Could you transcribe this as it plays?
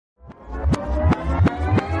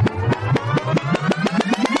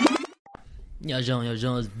Yo,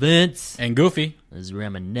 it's Vince. And Goofy. This is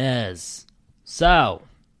Ramirez. So,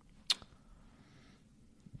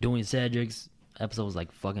 doing Cedric's episode was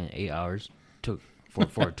like fucking 8 hours. Took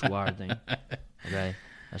for a 2 hour thing. Okay?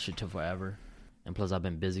 That shit took forever. And plus, I've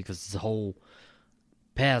been busy because this whole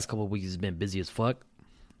past couple of weeks has been busy as fuck.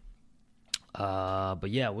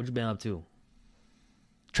 But yeah, what you been up to?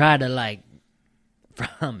 Try to like,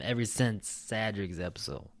 from ever since Cedric's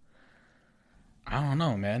episode. I don't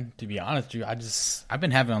know, man. To be honest with you, I've been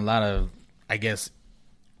having a lot of, I guess,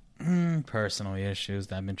 personal issues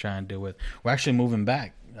that I've been trying to deal with. We're actually moving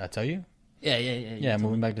back. Did I tell you? Yeah.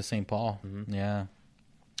 Moving back to St. Paul. Mm-hmm. Yeah.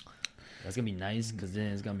 That's gonna be nice because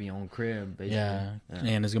then it's gonna be on crib, basically. Yeah,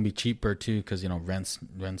 and it's gonna be cheaper too because rent's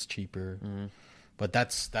cheaper. Mm-hmm. But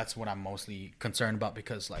that's what I'm mostly concerned about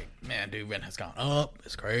because, like, man, dude, rent has gone up.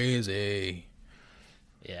 It's crazy.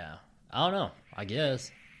 Yeah, I don't know. I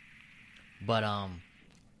guess, but I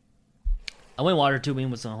went water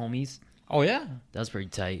tubing with some homies. Oh yeah, That's pretty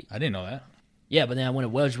tight. I didn't know that. Yeah, but then I went to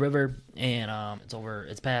Welsh River, and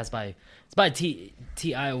it's by TI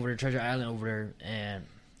over there, Treasure Island over there, and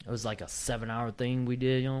it was like a 7-hour thing we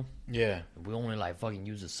did, Yeah. We only like fucking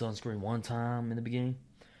used the sunscreen one time in the beginning.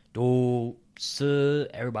 Dude,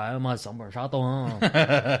 everybody on my sunburn shot though.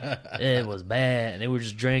 It was bad, and they were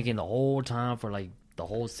just drinking the whole time for like the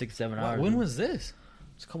whole 6-7 hours. When was this? It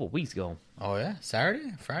was a couple of weeks ago. Oh yeah,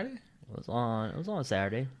 Saturday, Friday. It was on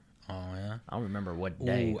Saturday. Oh yeah. I don't remember what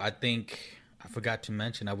day. Ooh, I think I forgot to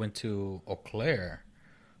mention I went to Eau Claire.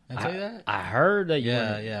 Did I tell you that? I heard that you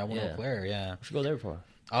Yeah, went. I went to Eau Claire. Yeah. What you go there for?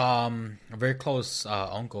 A very close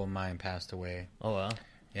uncle of mine passed away. Oh, well.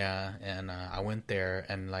 Yeah, and I went there,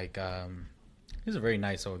 and like, he's a very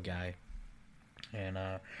nice old guy. And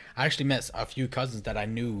I actually met a few cousins that I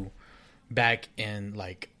knew back in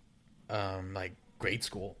like grade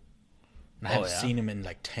school. And I haven't seen him in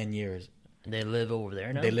like 10 years. They live over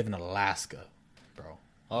there now? They live in Alaska, bro.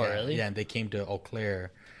 Oh, really? Yeah, and they came to Eau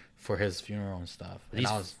Claire for his funeral and stuff. Are these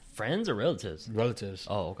and I was friends or relatives? relatives.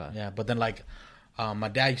 Oh, okay. Yeah, but then like, my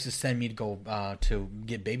dad used to send me to go to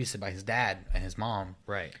get babysit by his dad and his mom.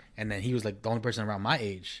 Right. And then he was like the only person around my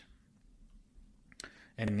age.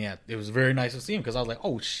 And yeah, it was very nice to see him because I was like,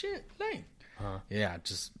 oh shit, Lang. Yeah,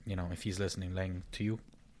 just, if he's listening, Lang, to you.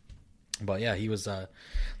 But yeah, he was a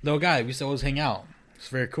little guy. We used to always hang out. It's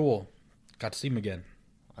very cool. Got to see him again.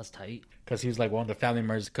 That's tight. Because he was like one of the family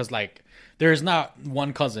members. Because like, there's not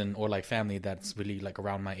one cousin or like family that's really like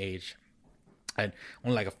around my age. And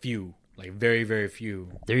only like a few. Like very, very few.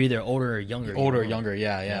 They're either older or younger. Older or younger,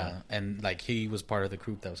 yeah. And like he was part of the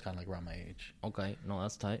group that was kind of like around my age. Okay, no,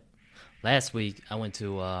 that's tight. Last week I went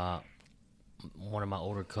to one of my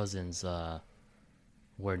older cousins.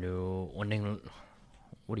 What do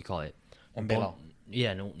you call it? Ombelo.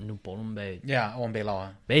 Yeah, New Bolumbe. Yeah,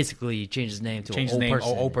 Ombelo. Basically, he changed his name to Changed an his old name,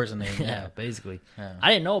 person. old person name. Yeah, basically. Yeah.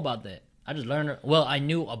 I didn't know about that. I just learned. Well, I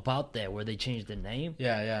knew about that where they changed the name.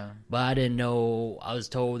 Yeah. But I didn't know. I was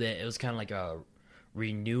told that it was kind of like a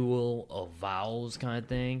renewal of vows kind of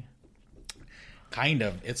thing. Kind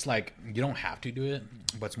of. It's like you don't have to do it,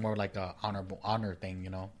 but it's more like a honor thing,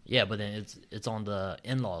 Yeah, but then it's on the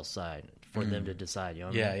in-laws side for them to decide. You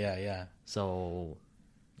know what I mean? Yeah. So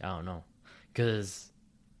I don't know, because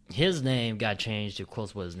his name got changed to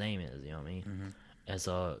close what his name is. You know what I mean? Mm-hmm. And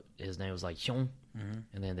so his name was like Hyung,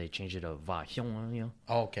 and then they changed it to Va Hyung.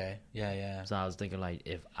 Oh, okay. Yeah. So I was thinking like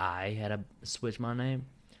if I had to switch my name,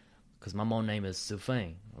 because my mom name is Su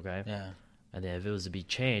Feng, okay? Yeah. And then if it was to be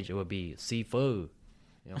changed, it would be Seafood.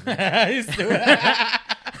 You know what I mean? He's stupid.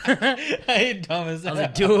 I dumb as I was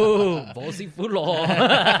like, dude, Bo Seafood Law.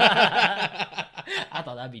 I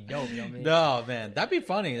thought that'd be dope, you know what I mean? No, man. That'd be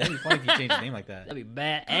funny. That'd be funny if you changed the name like that. That'd be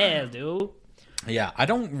badass, dude. Yeah, I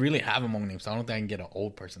don't really have a Hmong name, so I don't think I can get an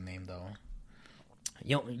old person name, though.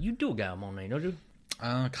 You do got a Hmong name, don't you?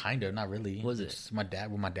 Kind of. Not really. What was it? It's what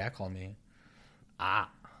my dad called me.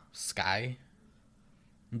 Sky.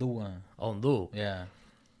 Ndu. Oh, Ndu. Yeah.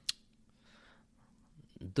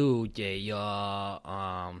 Dude, yeah,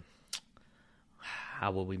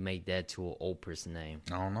 how would we make that to an old person name?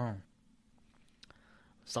 I don't know.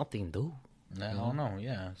 Something do. Yeah, I don't know.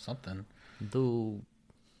 Yeah, something. Do.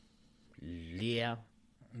 Yeah.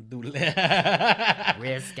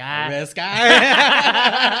 Red Sky. Red Sky.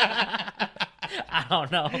 I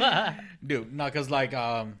don't know. Dude, no, cause like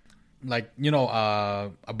a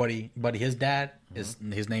buddy, his dad his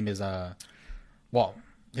name is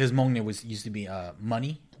his Hmong name used to be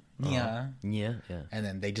Money. Yeah. Yeah. And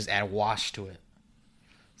then they just add wash to it.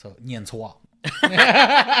 So Nian Chua.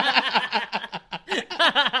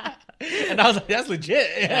 And I was like, that's legit.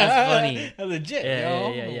 That's funny. That's legit, Yeah,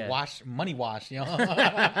 yo. yeah. Money wash, yo.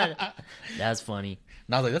 That's funny.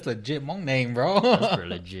 And I was like, that's legit Hmong name, bro. That's pretty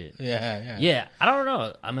legit. Yeah. Yeah, I don't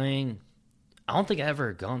know. I mean, I don't think I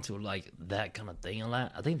ever gone to like that kind of thing a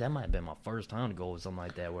lot. I think that might have been my first time to go with something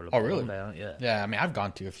like that. Where the really? down. Yeah. Yeah, I mean, I've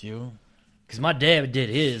gone to a few. Because my dad did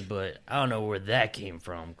his, but I don't know where that came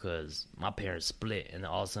from. Because my parents split, and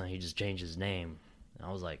all of a sudden he just changed his name. And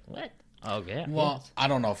I was like, what? Okay. Well, yes. I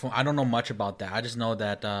don't know. I don't know much about that. I just know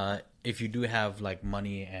that if you do have like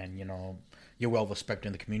money and you're well respected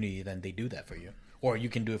in the community, then they do that for you, or you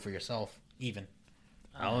can do it for yourself. Even.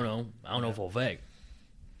 I don't know. I don't know for a fact.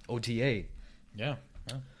 OTA. Yeah.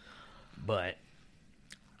 But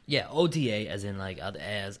yeah, OTA as in like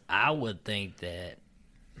as I would think that.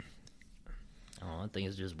 I don't know, I think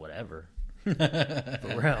it's just whatever. For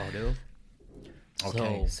real, dude.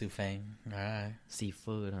 Okay, So, Sufang. All right.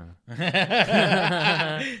 seafood,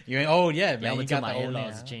 huh? You ain't old yet, Yeah, man. I'm You gonna tell got my the old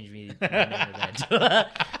in-laws name. to change me my name to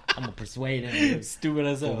that. I'm gonna persuade them. Stupid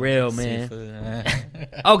as hell. For real, man. Seafood.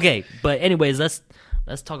 Okay, but anyways, let's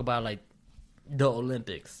talk about like the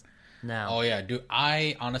Olympics now. Oh yeah, dude.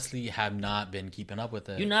 I honestly have not been keeping up with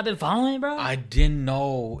it. You not been following, bro? I didn't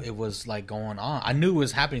know it was like going on. I knew it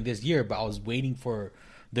was happening this year, but I was waiting for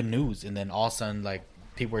the news, and then all of a sudden, like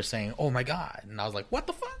people were saying, "Oh my god!" And I was like, "What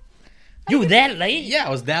the fuck?" You that late? Yeah, I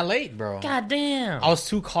was that late, bro. God damn. I was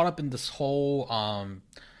too caught up in this whole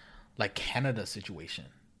like Canada situation.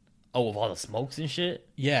 Oh, with all the smokes and shit.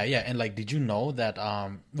 Yeah, and like, did you know that?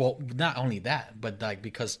 Well, not only that, but like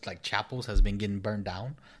because like chapels has been getting burned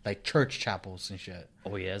down, like church chapels and shit.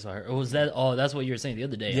 Oh yeah, that's what I heard. Was that? Oh, that's what you were saying the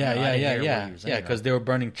other day. Yeah, I didn't hear what yeah. you were saying, Because they were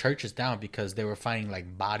burning churches down because they were finding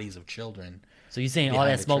like bodies of children. So you saying all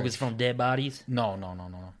behind that the smoke church. is from dead bodies? No.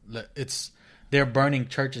 It's they're burning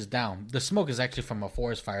churches down. The smoke is actually from a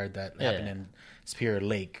forest fire that happened in Superior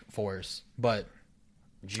Lake Forest. But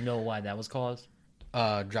Did you know why that was caused?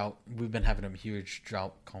 drought. We've been having a huge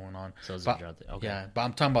drought going on. So it's But- a drought thing. Okay. Yeah, but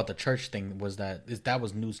I'm talking about the church thing. That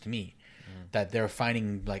was news to me, that they're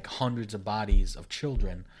finding like hundreds of bodies of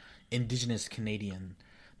children, indigenous Canadian,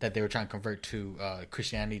 that they were trying to convert to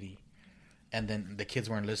Christianity, and then the kids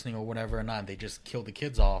weren't listening or whatever or not. And they just killed the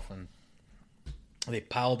kids off and they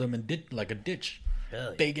piled them and did like a ditch.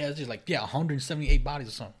 Really? Big ass, just like 178 bodies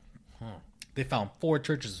or something. They found 4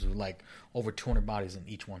 churches with like over 200 bodies in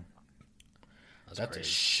each one. That's a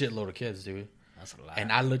shitload of kids, dude. That's a lot.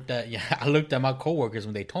 And I looked at my coworkers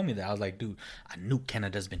when they told me that. I was like, dude, I knew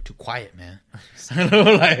Canada's been too quiet, man.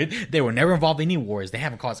 Like they were never involved in any wars. They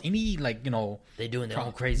haven't caused any they doing their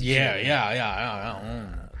own crazy yeah, shit.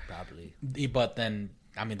 yeah. Probably. But then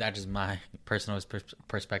I mean that's just my personal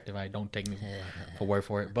perspective. I don't take me for word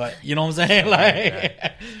for it. But you know what I'm saying?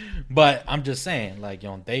 Like but I'm just saying, like,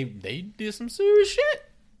 they did some serious shit.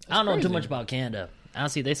 I don't know too crazy. much about Canada.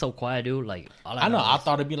 Honestly, they so quiet, dude. Like all I know. I is-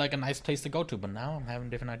 thought it'd be like a nice place to go to, but now I'm having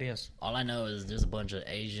different ideas. all I know is there's a bunch of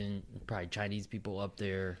Asian, probably Chinese people up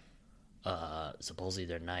there. Supposedly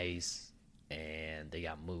they're nice, and they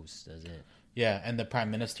got moose. That's it. Yeah, and the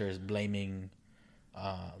prime minister is blaming.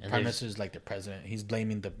 Prime there's- minister is like the president. He's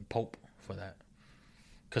blaming the Pope for that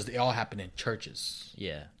because they all happen in churches,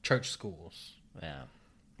 Yeah, church schools. yeah.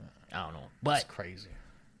 I don't know, It's but crazy.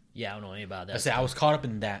 yeah, I don't know anything about I that. said I was caught up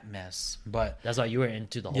in that mess, but That's why you were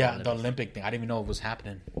into the whole yeah, Olympics. the Olympic thing. I didn't even know it was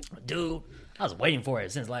happening. Dude, I was waiting for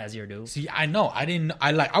it since last year, dude. See, I know. I didn't.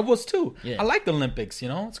 I was too. Yeah. I like the Olympics.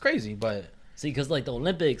 It's crazy, but See, because like the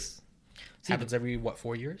Olympics happens every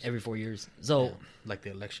 4 years? every 4 years. So Yeah, like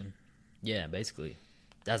the election. yeah, basically,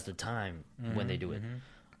 that's the time when they do it. Mm-hmm.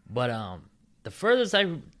 But the furthest I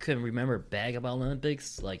can remember back about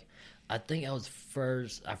Olympics, like I think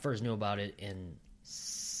I first knew about it in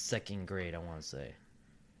second grade, I want to say,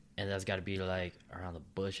 and that's got to be like around the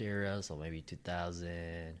Bush era, so maybe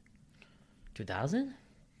 2000, 2000,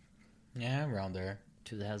 Yeah, around there.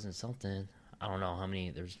 2000 something. I don't know how many.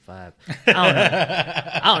 There's 5.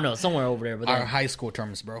 I don't know, somewhere over there. But Our then, high school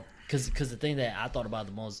terms, bro. Because the thing that I thought about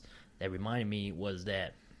the most that reminded me was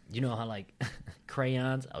that, you know how like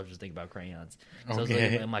crayons, I was just thinking about crayons. So I was Okay.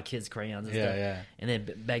 looking at my kids' crayons and Yeah, stuff. yeah. And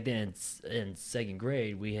then back then in second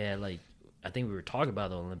grade, we had like, I think we were talking about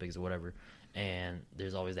the Olympics or whatever. And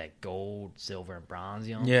there's always that gold, silver, and bronze,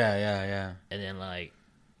 Yeah, yeah. And then like,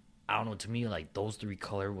 I don't know, to me, like those 3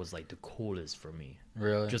 color was like the coolest for me.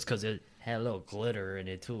 Really? Just because it had a little glitter in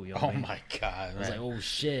it too, you know oh what I mean? my god, I was like, man. oh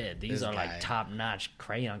shit, these This are guy. like top notch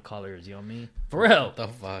crayon colors, you know what I mean? For real. What the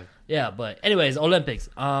fuck? Yeah, but anyways, Olympics.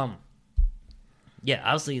 Yeah,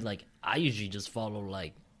 obviously, like I usually just follow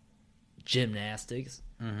like gymnastics.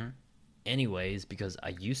 Mm-hmm. Anyways, because I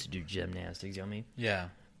used to do gymnastics, you know what I mean? Yeah.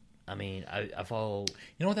 I mean, I follow.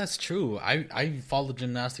 You know, that's true. I follow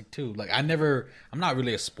gymnastic too. Like I'm not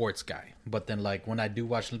really a sports guy, but then like when I do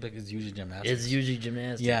watch Olympics, it's usually gymnastics. It's usually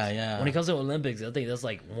gymnastics. Yeah. When it comes to Olympics, I think that's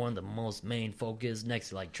like one of the most main focus next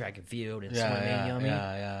to like track and field and swimming. You know what I mean?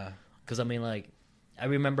 Yeah. Because I mean, like, I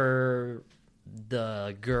remember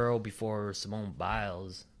the girl before Simone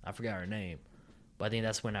Biles. I forgot her name, but I think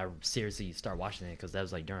that's when I seriously started watching it because that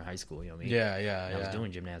was like during high school. You know what I mean? Yeah. And I was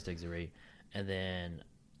doing gymnastics already, and then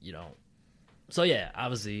so yeah,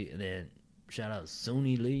 obviously, and then shout out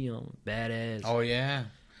Suni Lee, badass. Oh yeah.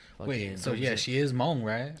 Wait, so yeah, she is Hmong,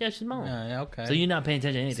 right? Yeah, she's Hmong. Yeah, okay. So you're not paying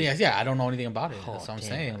attention to anything? Yeah, I don't know anything about it. Oh, That's what I'm damn,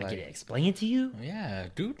 saying. I Like, get it explained to you? yeah,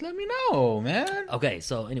 dude, let me know, man. Okay,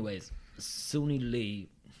 so anyways, Suni Lee,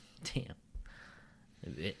 damn.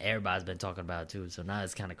 Everybody's been talking about it too, so now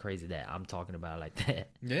it's kind of crazy that I'm talking about it like that.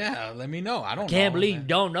 Yeah, let me know. I don't Can't know, believe man. you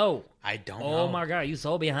don't know. I don't know. Oh my god, you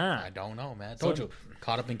so behind. I don't know, man. Told you.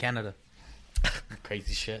 Caught up in Canada.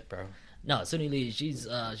 Crazy shit, bro. No, Suni Lee, she's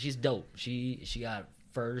dope. She got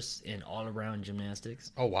first in all around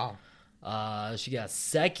gymnastics. Oh, wow. She got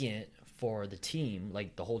second for the team,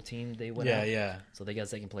 like the whole team they went out. Yeah. So they got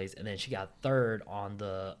second place, and then she got third on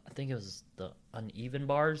the, I think it was the uneven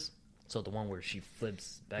bars. So the one where she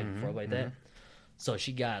flips back and forth like that. So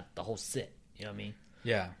she got the whole set. You know what I mean?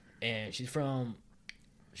 Yeah. And she's from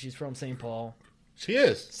St. Paul. She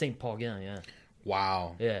is. St. Paul, yeah.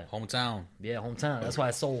 Wow. Yeah. Hometown. Yeah, hometown. That's why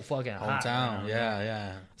it's so fucking hot. Hometown. Right now,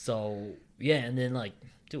 Yeah. So yeah, and then like,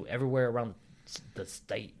 dude, everywhere around the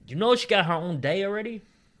state. You know, she got her own day already.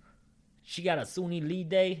 She got a Suni Lee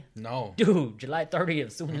Day. No. Dude, July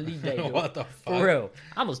 30th, Suni Lee Day, dude. What the fuck? For real.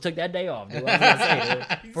 I almost took that day off, dude. I was gonna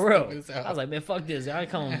say, dude. For real. Stupid as hell. I was like, man, fuck this. I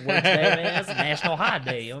come work today, man. That's a national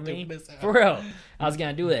holiday. You know what I mean? Stupid as hell. For real. I was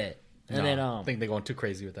gonna do that. And then, I think they're going too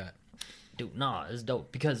crazy with that. dude, nah, it's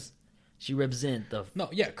dope because she represent the. No,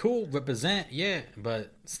 yeah, cool, represent, yeah,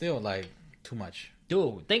 but still, like, too much.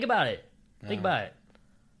 Dude, think about it. Think about it.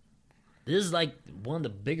 This is like one of the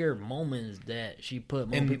bigger moments that she put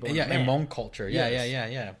more people on the in map. Hmong culture. Yeah. But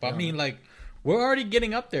Yeah. I mean, like, we're already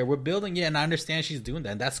getting up there. We're building, and I understand she's doing that.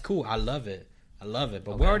 And that's cool. I love it.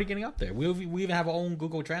 But we're already getting up there. We even have our own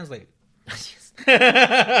Google Translate.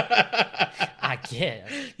 I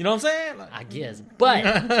guess. You know what I'm saying? Like, I guess.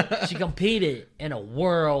 But she competed in a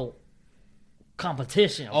world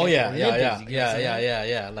competition. oh, okay, yeah. Olympics, you get what I'm saying?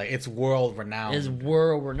 Yeah. Like, it's world renowned. It's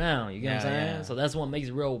world renowned. You get what I'm Yeah, saying? yeah. So that's what makes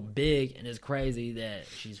it real big, and it's crazy that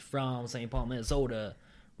she's from St. Paul, Minnesota,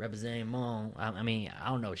 representing Hmong. I mean, I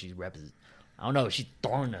don't know if she's represent. I don't know if she's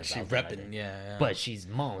throwing us. She out there repping, like that. yeah. But she's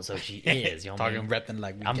Hmong, so she is. You know what I Talking mean? repping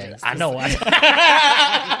like we gangsters. I know.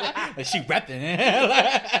 Like, she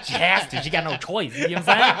repping. She has to. She got no choice. You know what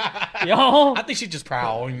I'm saying? Yo. I think she's just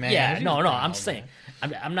proud, man. Yeah, She's no. proud, I'm just saying.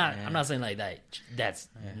 man. I'm not saying like that. That's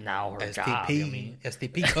now her job. You know what I mean?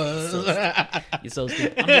 STP, cuz. You're so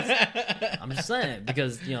stupid. I'm just saying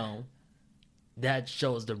because that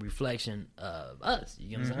shows the reflection of us.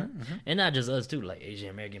 You know what I'm saying? And not just us too, like Asian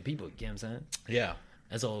American people. You know what I'm saying? Yeah.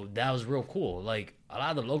 And so that was real cool. Like a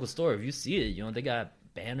lot of the local store, if you see it, they got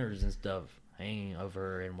banners and stuff hanging over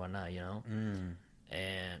her and whatnot.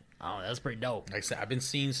 And I don't know, that's pretty dope. Like I said, I've been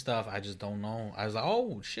seeing stuff. I just don't know. I was like,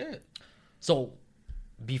 oh, shit. So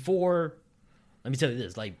before, let me tell you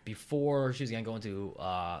this, like before she was gonna go into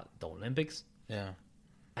the Olympics, Yeah.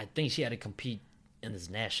 I think she had to compete in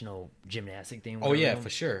this national gymnastic thing. Oh, whatever, yeah, you know? for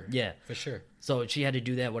sure. Yeah. For sure. So she had to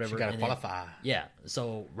do that, whatever. She got to and then- qualify. yeah.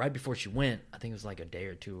 So right before she went, I think it was like a day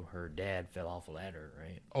or two, her dad fell off a ladder,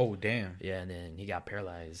 right? Oh, damn. Yeah, and then he got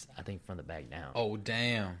paralyzed, I think, from the back down. Oh,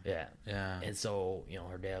 damn. Yeah. Yeah. And so,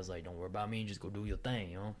 her dad was like, don't worry about me, just go do your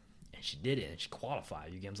thing, And she did it, and she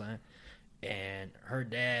qualified, you get what I'm saying? And her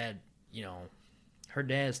dad, her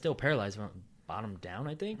dad's still paralyzed from bottom down,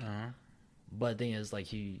 I think. Uh-huh. But the thing is, like,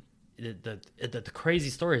 the crazy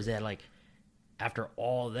story is that, like, after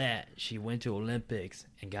all that, she went to Olympics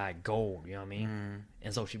and got gold, you know what I mean?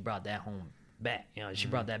 And so she brought that home back, she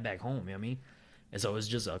brought that back home, you know what I mean? And so it's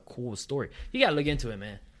just a cool story. You gotta look into it,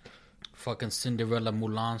 man. Fucking Cinderella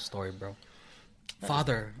Mulan story, bro.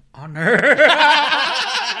 Father, honor.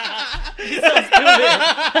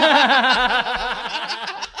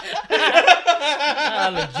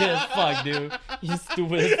 Legit as fuck, dude. You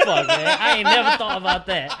stupid as fuck, man. I ain't never thought about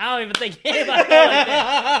that. I don't even think anybody thought like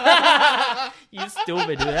that. You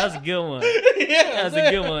stupid, dude. That's a good one. That's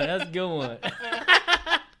a good one. That's a good one.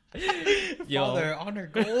 Yo, Father, honor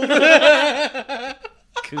gold.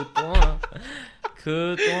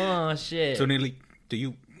 Good one. Shit. So nearly to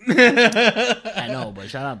you. I know, but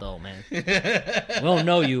shout out though, man. We don't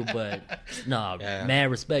know you, but no, Yeah. mad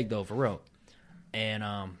respect though, for real. And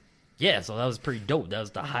Yeah, so that was pretty dope. That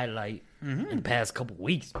was the highlight in the past couple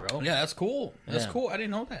weeks, bro. Yeah, that's cool. That's Yeah. cool. I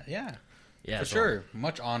didn't know that. Yeah, Yeah, for so- sure.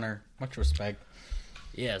 Much honor, much respect.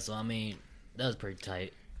 Yeah, so I mean, that was pretty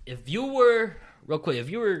tight. If you were real quick, if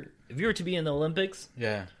you were to be in the Olympics,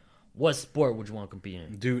 Yeah, what sport would you want to compete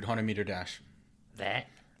in? dude, 100-meter dash That?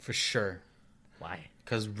 for sure. Why?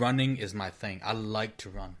 Because running is my thing. I like to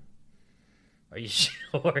run. Are you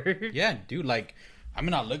sure? Yeah, dude. Like, I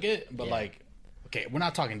mean, I look at it, but Yeah. like, okay, we're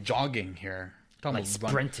not talking jogging here. We're talking Like about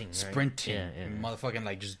sprinting, right? sprinting, Yeah, yeah. motherfucking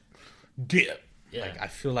like just dip. Yeah. Like, I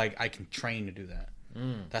feel like I can train to do that.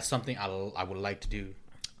 That's something I would like to do.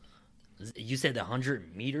 You said the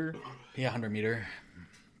 100-meter. Yeah, 100-meter.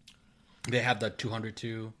 They have the 200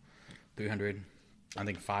 too, 300. I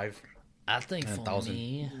think 5. I think And for 1,000.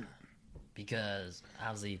 me, because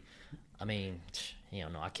obviously, I mean, you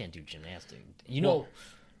know, I can't do gymnastics. You know, Well-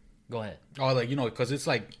 go ahead. Oh, like, you know, because it's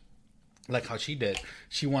like how she did.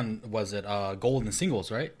 She won. Was it gold in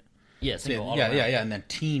singles, right? Yeah, single all yeah, around. yeah, yeah. And then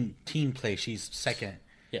team play, she's second.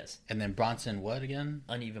 Yes, And then Bronson, what again?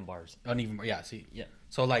 uneven bars. Uneven. Yeah. See. Yeah.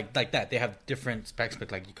 So like that, they have different specs. But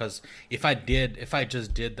like, because if I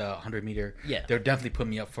just did the 100-meter, Yeah. they'll definitely put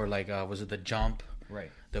me up for like was it the jump? Right.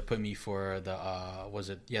 They'll put me for the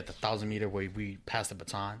the 1,000-meter where we passed the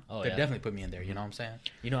baton. Oh, They yeah. definitely put me in there. You know what I'm saying?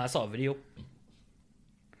 You know, I saw a video.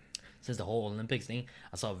 Since the whole Olympics thing,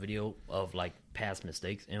 I saw a video of like past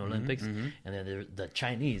mistakes in Olympics, and then the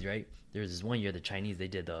Chinese, right? There's this one year the Chinese they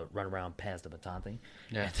did the run around past the baton thing.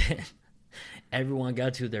 Yeah. And then everyone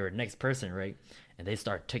got to their next person, right? And they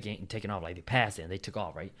start taking off, like they passed it and they took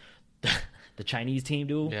off, right? The Chinese team,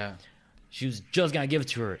 dude. Yeah. She was just gonna give it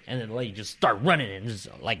to her, and then the lady just start running and just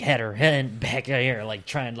like had her head back in here, like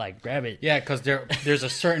trying to like grab it. Yeah, because there's a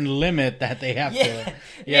certain limit that they have Yeah, to.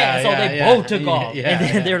 yeah. So they both took off, Yeah, and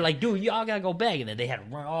then yeah. they're like, "Dude, y'all gotta go back." And then they had to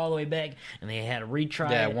run all the way back, and they had to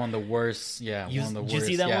retry. Yeah, it. one of the worst. Yeah, You, one of the did worst.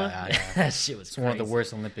 you see that yeah, one? Yeah, yeah. That shit was It's one of the crazy.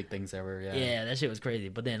 worst Olympic things ever. Yeah. Yeah, that shit was crazy.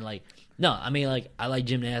 But then, like, no, I mean, like, I like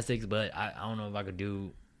gymnastics, but I don't know if I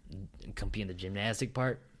could compete in the gymnastic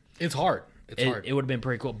part. It's hard. It's hard. It would have been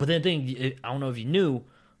pretty cool. But then the thing, I don't know if you knew,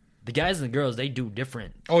 the guys and the girls, they do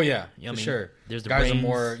different. Oh yeah, You know what I for mean? sure. There's the guys are rings.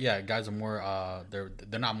 more. Yeah, guys are more.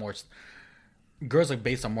 They're not more. Girls are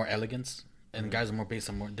based on more elegance, and guys are more based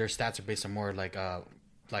on more. Their stats are based on more like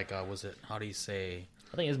was it? How do you say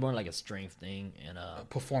I think it's more like a strength thing, and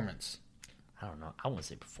performance? I don't know. I wouldn't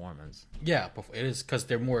say performance. Yeah, it is because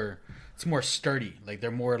they're more. It's more sturdy. Like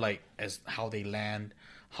they're more like as how they land,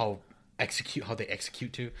 how they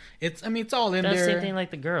execute too. It's. I mean, it's all in That's the there. same thing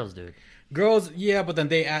like the girls, dude. Girls, yeah, but then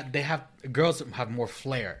girls have more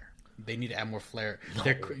flair. They need to add more flair.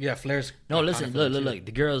 No. Flair's No, kind listen, of look, too. look.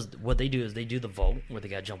 The girls, what they do is they do the vault where they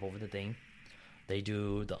got to jump over the thing. They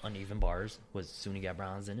do the uneven bars with Suni got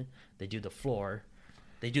bronze in it. They do the floor.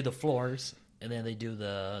 They do the floors, and then they do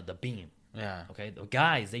the beam. Yeah, Okay, the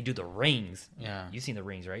guys, they do the rings. Yeah. You've seen the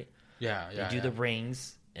rings, right? yeah, yeah. They do yeah. the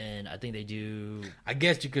rings, and I think they do I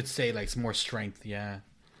guess you could say like some more strength. Yeah,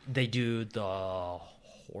 the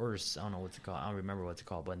horse. I don't know what's it called. I don't remember what's it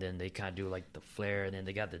called. But then they kind of do like the flare, and then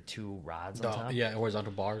they got the two rods on top. yeah,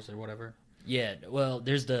 horizontal bars or whatever. Yeah, well,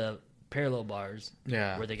 there's the parallel bars.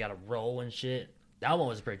 Yeah. Where they got to roll and shit. That one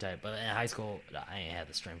was pretty tight. But in high school, I ain't had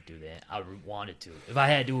the strength to do that. I wanted to. If I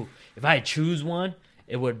had to choose one,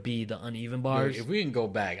 it would be the uneven bars. If we can go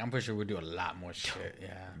back, I'm pretty sure we'd do a lot more shit.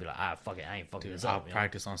 Yeah. Be like, fuck it, I ain't fucking this I'll up. You know?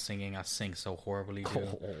 practice on singing. I sing so horribly, dude.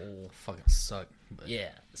 Oh. Fucking suck. But Yeah.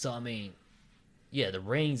 So I mean, yeah, the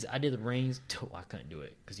rings. I did the rings. I couldn't do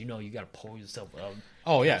it because you got to pull yourself up.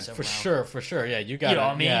 Oh yeah, yourself for around. sure. Yeah, you got. You know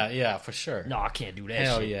what I mean? Yeah, for sure. No, I can't do that.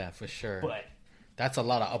 Hell shit. yeah, for sure. But That's a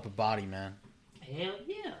lot of upper body, man. hell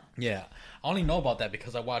yeah. Yeah, I only know about that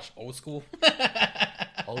because I watched Old School.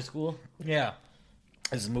 Old school. Yeah,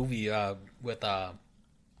 this movie with I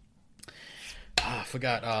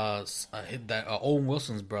forgot that Owen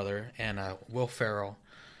Wilson's brother and Will Ferrell,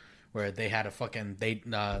 where they had they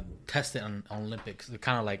tested on Olympics,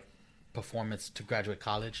 kind of like performance to graduate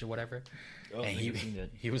college or whatever. Oh, And I've seen that.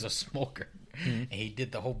 he was a smoker, and he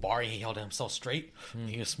did the whole bar. He held himself straight.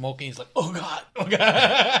 He was smoking. He's like, "Oh God, oh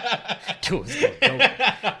God." Dude, it's no joke.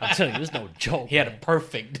 I'm telling you, it's no joke. He had a man.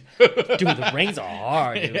 perfect. Dude, the rings are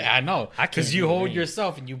hard, dude. Yeah, I know. I can't Because you do hold rings.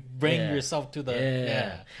 yourself and you bring Yeah. yourself to the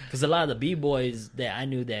Yeah, because a lot of the b-boys that I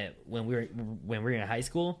knew that when we were in high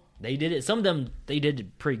school, they did it. Some of them they did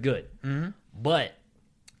it pretty good, but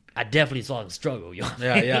I definitely saw them struggle, yo.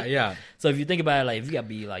 Yeah. So if you think about it, like if you gotta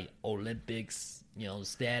be like Olympics,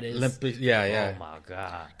 status. Olympics, yeah. Oh my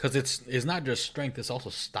god, Because it's not just strength; it's also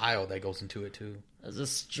style that goes into it too. it's a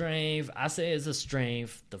strength. I say it's a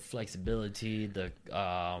strength, the flexibility, the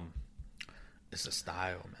It's a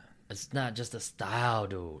style, man. It's not just a style,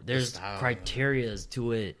 dude. There's style, criterias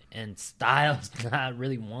to it, and style's not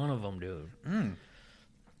really one of them, dude.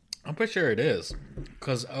 I'm pretty sure it is.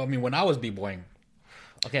 Because, I mean, when I was b-boying...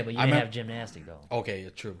 Okay, but you didn't have gymnastic, though. Okay,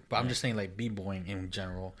 true. But I'm just saying, like, b-boying in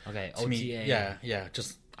general. Okay, to OTA. me, yeah,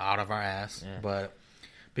 just out of our ass. Yeah. But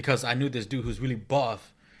because I knew this dude who's really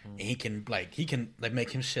buff, and he can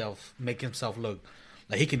make himself look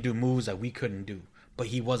like he can do moves that we couldn't do. But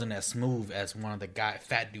he wasn't as smooth as one of the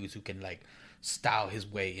fat dudes who can, like, style his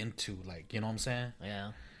way into, like, you know what I'm saying?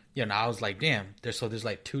 Yeah. Yeah, and I was like, damn, there's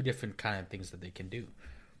like two different kind of things that they can do.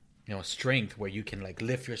 You know, strength, where you can, like,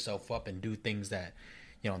 lift yourself up and do things that,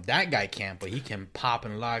 you know, that guy can't, but he can pop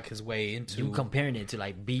and lock his way into... You comparing it to,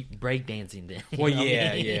 like, breakdancing then. Well,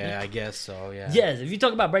 yeah, I guess so, yeah. Yes, if you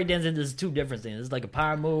talk about breakdancing, there's two different things. It's like a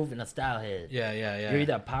power move and a style head. Yeah. You're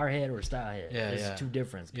either a power head or a style head. Yeah, There's two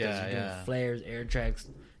differences. Because Yeah, you're doing flares, air tracks,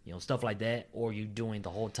 you know, stuff like that, or you doing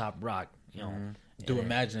the whole top rock, you know. Dude,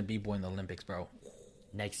 imagine a b-boy in the Olympics, bro.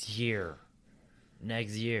 Next year,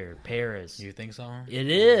 Paris. You think so? It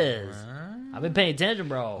is. I've been paying attention,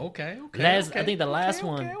 bro. Okay. I think the last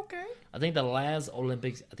one. Okay. I think the last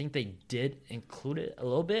Olympics, I think they did include it a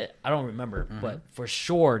little bit. I don't remember, but for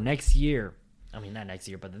sure next year. I mean, not next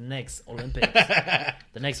year, but the next Olympics.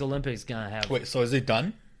 The next Olympics gonna have. Wait, so is it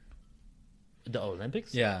done? The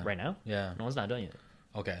Olympics? Yeah. Right now? Yeah. No, it's not done yet.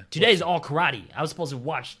 Okay. Today's all karate. I was supposed to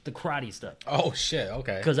watch the karate stuff Oh shit.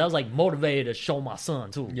 Okay. because I was like motivated to show my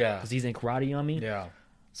son too. Yeah. Because he's in karate. You know what I mean? Yeah.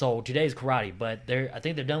 So today's karate, but I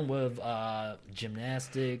think they're done with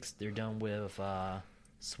gymnastics. They're done with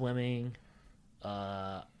swimming.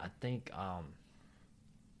 I think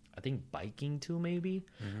biking too, maybe.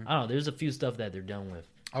 I don't know. There's a few stuff that they're done with,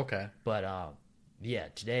 Okay. but yeah,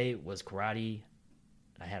 today was karate.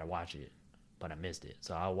 I had to watch it, but I missed it,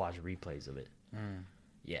 so I'll watch replays of it.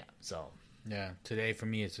 Yeah, so Yeah. Today for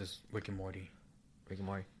me it's just Rick and Morty. Rick and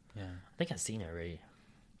Morty. Yeah. I think I've seen it already.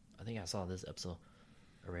 I think I saw this episode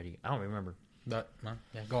already. I don't remember. Yeah.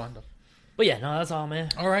 Go on. Though. But yeah, no, that's all, man.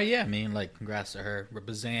 All right. Yeah. I mean, like, congrats to her.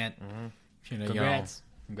 Represent. You know, Congrats.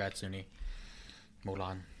 Congrats, Uni.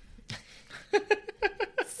 Mulan. So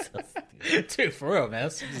stupid. Dude, for real, man.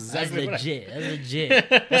 That's exactly That's legit. That's legit.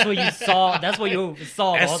 That's what you saw. That's what you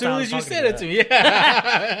saw. As soon as you said it to me,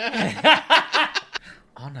 yeah.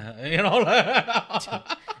 Anna, you know.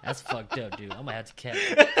 That's fucked up, dude. I'm gonna have to cut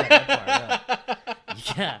that part up.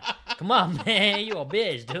 Yeah, come on, man. You a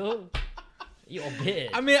bitch, dude. You a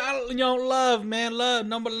bitch. I mean, love, man, love,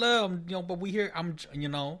 number love. You know, but we here. I'm, you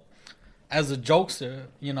know, as a jokester,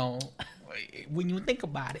 you know, when you think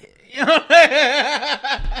about it, you know.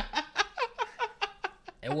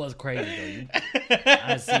 It was crazy, though. I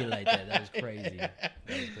didn't see it like that. That was crazy.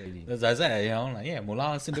 As I said, you know, like, yeah,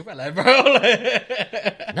 Mulan and Cinderella, bro.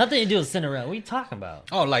 Like, Nothing to do with Cinderella. What are you talking about?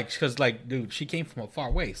 oh, like, because, like, dude, she came from a far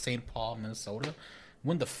away, St. Paul, Minnesota.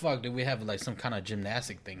 When the fuck did we have, like, some kind of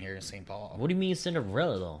gymnastic thing here in St. Paul? What do you mean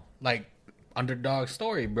Cinderella, though? Like, underdog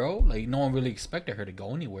story, bro. Like, no one really expected her to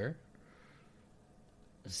go anywhere.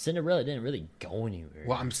 Cinderella didn't really go anywhere.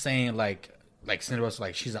 Well, I'm saying, like Cinderella's,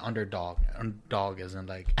 like, she's an underdog. Underdog isn't,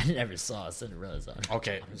 like... I never saw Cinderella's on.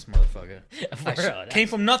 Okay, this motherfucker. For Like, real, came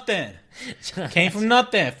from nothing. Came from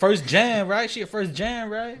nothing. First gen, right? She a first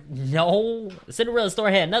gen, right? No, Cinderella's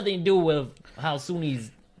story had nothing to do with how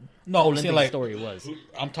Suni's No, Olympic see, like, story was.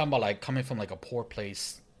 I'm talking about, like, coming from, like, a poor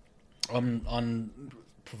place,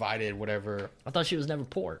 unprovided, whatever. I thought she was never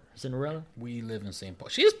poor. Cinderella? We live in St. Paul.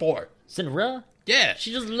 She is poor. Cinderella? Yeah.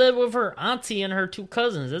 She just lived with her auntie and her two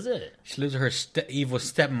cousins. That's it. She lives with her evil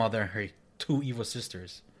stepmother and her two evil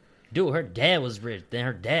sisters. Dude, her dad was rich. Then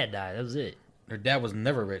her dad died. That was it. Her dad was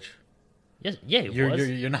never rich. Yes, yeah, he was.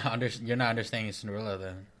 You're not understanding Cinderella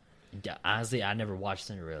then. Yeah, honestly, I never watched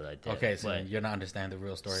Cinderella like that. Okay, so but you're not understanding the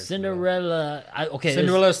real story. of Cinderella.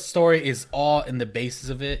 Cinderella's story is all in the basis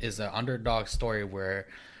of it is an underdog story where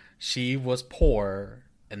she was poor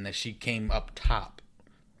and then she came up top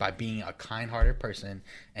by being a kind-hearted person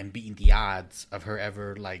and beating the odds of her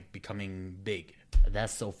ever, like, becoming big.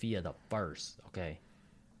 That's Sophia the First. Okay,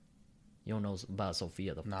 you don't know about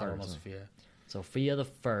Sophia the No, I First. don't know Sophia. Sophia the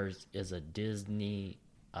First is a Disney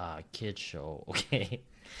kid show. Okay.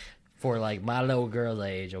 For like my little girl's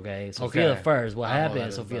age, okay? Sophia the First, what happened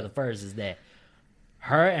in Sophia the First is that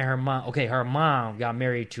her and her mom got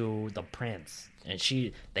married to the prince. And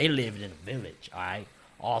they lived in a village, all right?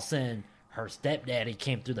 All of a sudden, her stepdaddy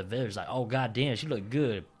came through the village like, oh, goddamn, she look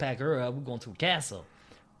good. Pack her up, we're going to a castle.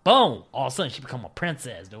 Boom! All of a sudden, she become a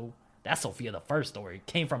princess, dude. That's Sophia the First story.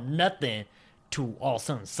 Came from nothing to all of a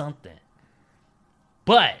sudden something.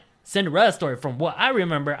 But Cinderella's story, from what I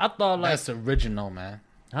remember, I thought like... That's original, man.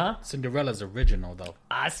 Huh? Cinderella's original though.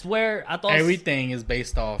 I swear, I thought Everything is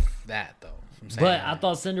based off that though. I'm saying But that. I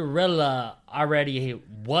thought Cinderella already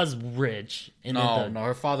was rich. And No, then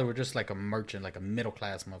her father was just like a merchant, like a middle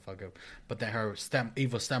class motherfucker. But then her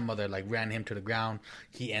evil stepmother like ran him to the ground.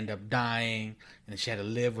 He ended up dying, and she had to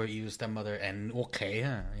live with her evil stepmother. And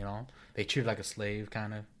they treated her like a slave,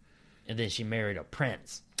 kind of. and then she married a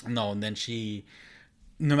prince. No, and then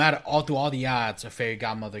no matter through all the odds, a fairy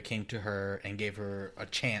godmother came to her and gave her a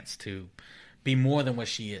chance to be more than what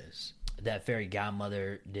she is. That fairy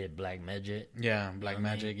godmother did black magic. Yeah, black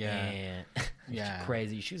magic. Yeah, And Yeah. she's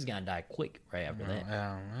crazy. She was gonna die quick right after that.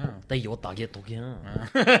 yeah.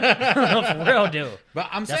 For real, dude. But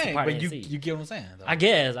I'm That's the saying, part I but didn't you see. get what I'm saying. Though. I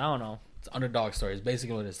guess. I don't know. It's underdog stories.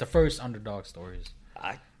 Basically, what it is. The first underdog stories.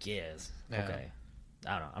 I guess. Yeah. Okay.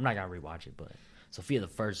 I don't know. I'm not gonna rewatch it, but Sophia the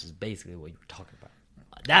First is basically what you were talking about.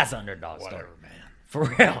 That's underdog story. Whatever, man. For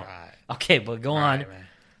real. Right. Okay, but go All on. right, man.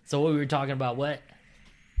 So what we were talking about? What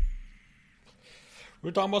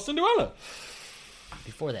We're talking about Cinderella.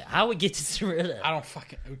 before that? How we get to Cinderella? I don't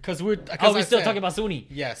fucking because we're. Oh, we're still talking about Sunni.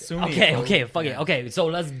 Yeah, Sunni. Okay, bro. okay, fuck it. Yeah. Okay, so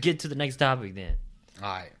let's get to the next topic then, All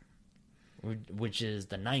right. which is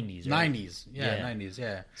the 90s. Right? 90s. Yeah, Yeah. 90s.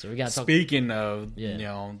 Yeah. So we got to talk. Speaking of,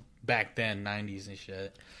 Yeah. back then 90s and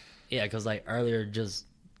shit. Yeah, because like earlier, just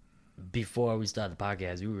before we started the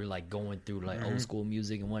podcast, we were like going through like old school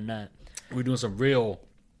music and whatnot, We're doing some real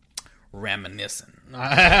reminiscing.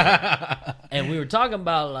 and we were talking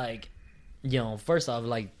about like, first off,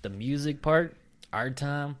 like the music part, our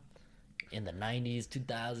time in the 90s,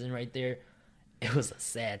 2000, right there. It was a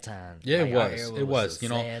sad time. Yeah, Like, our it was. era It was. a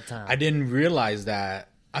sad time. I didn't realize that.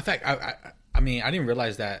 In fact, I mean, I didn't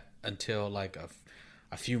realize that until like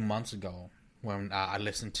a few months ago when I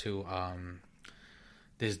listened to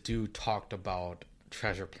this dude talked about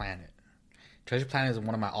Treasure Planet. Treasure Planet is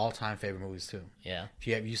one of my all-time favorite movies too. Yeah,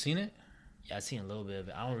 Have you seen it? yeah, I seen a little bit of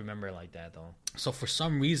it. I don't remember it like that though. So for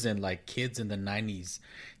some reason, like kids in the 90s,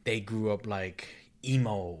 they grew up like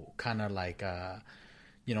emo, kind of like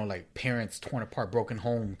like parents torn apart, broken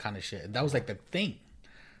home kind of shit. That was like the thing.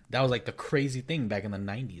 That was like the crazy thing back in the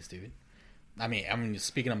 90s, dude. I mean,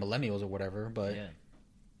 speaking of millennials or whatever, but Yeah,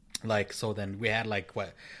 like, so then we had like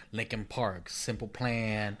what, Linkin Park, Simple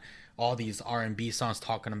Plan, all these R&B songs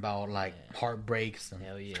talking about like heartbreaks and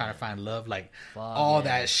Hell yeah. trying to find love, like Fuck all yeah.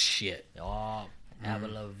 that shit. oh,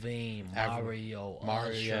 Avril Lavigne, Mario,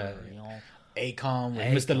 Mario, Usher, yeah. Akon with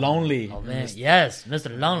Akon. Mr. Lonely. Oh man, yes,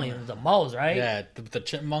 Mr. Lonely was the most, right? Yeah, the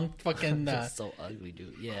chipmunk fucking. That's so ugly,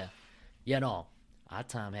 dude. Yeah, no, our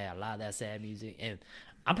time had a lot of that sad music, and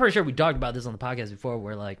I'm pretty sure we talked about this on the podcast before.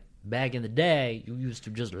 Where like back in the day, you used to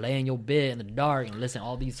just lay in your bed in the dark and listen to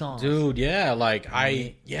all these songs. Dude, yeah, like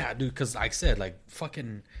dude, because like I said, like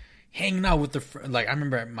fucking hanging out with like I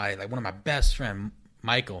remember one of my best friend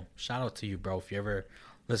Michael. Shout out to you, bro. If you ever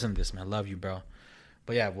listen to this, man, love you, bro.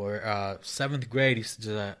 But yeah, we're 7th grade. He used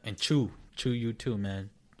to and chew you too, man.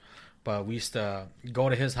 But we used to go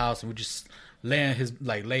to his house and we just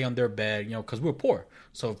lay on their bed, because we were poor,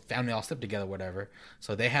 so family all slept together, whatever.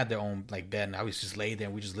 So they had their own like bed, and I was just lay there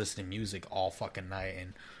and we just listen to music all fucking night,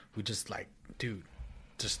 and we just like, dude,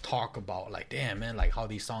 just talk about like, damn man, like how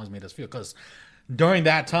these songs made us feel. Because during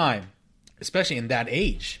that time, especially in that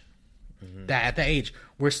age, at that age,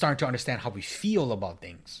 we're starting to understand how we feel about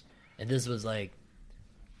things. And this was like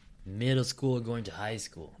middle school going to high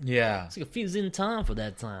school. Yeah. It's like a confusing time for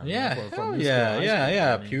that time. Yeah, for hell middle yeah, school to yeah, high school,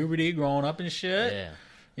 yeah. I mean. Puberty, growing up and shit. Yeah.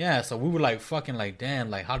 Yeah, so we were like fucking like, damn,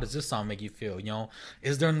 like how does this song make you feel?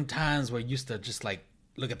 Is there times where you used to just like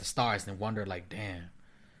look at the stars and wonder like, damn,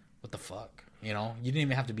 what the fuck? You didn't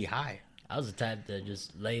even have to be high. I was the type to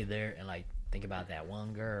just lay there and like think about that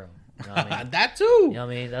one girl. You know what I mean? That too. You know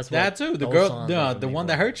what I mean? That's what That too. The those girl, songs are for the me, one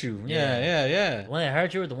bro. that hurt you. Yeah. The one that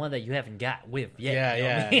hurt you or the one that you haven't got with yet. Yeah, you know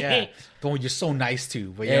what I yeah, mean? yeah. The one you're so nice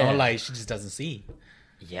to, but Yeah. like she just doesn't see.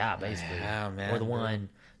 Yeah, basically. Yeah, man, Or the bro. one.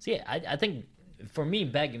 See, I think for me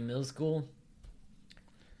back in middle school,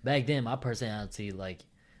 back then my personality, like,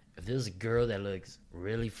 if there's a girl that looks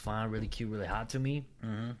really fine, really cute, really hot to me,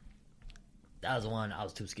 that was the one I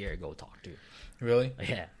was too scared to go talk to. Really?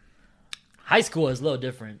 Yeah. High school is a little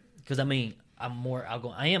different because I mean I'm more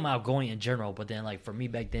outgoing. I am outgoing in general, but then like for me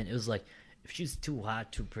back then it was like if she's too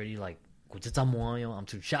hot, too pretty, like I'm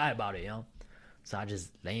too shy about it, So I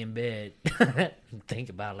just lay in bed and think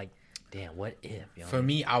about like, damn, what if? For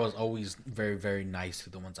me, I was always very, very nice to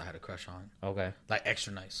the ones I had a crush on. Okay. Like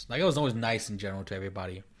extra nice. Like I was always nice in general to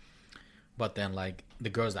everybody. But then like the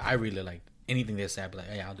girls that I really liked, anything they said, I'd be like,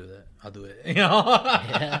 hey, I'll do that. I'll do it.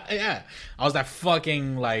 Yeah. Yeah. I was that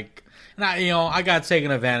fucking like, and I got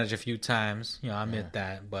taken advantage a few times. I admit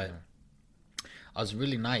that, but I was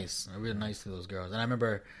really nice to those girls. And I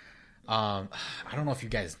remember, I don't know if you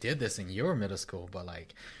guys did this in your middle school, but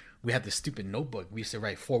like we had this stupid notebook. We used to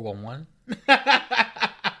write 411.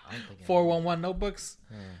 411 notebooks.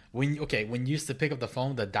 When you used to pick up the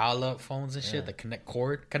phone, the dial-up phones and shit, the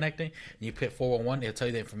cord connecting, and you put 411, it'll tell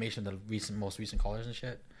you the information, the most recent callers and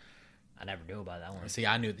shit. I never knew about that one. See,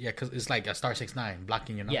 I knew, because it's like a star 69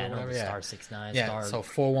 blocking your number. Yeah, whatever. Star 69. Yeah, Star... so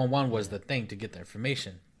 411 was the thing to get the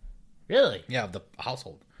information. Really? Yeah, of the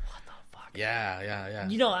household. What the fuck? Yeah.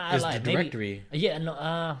 You know, I it's like the directory. Maybe, yeah, no,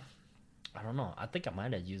 I don't know. I think I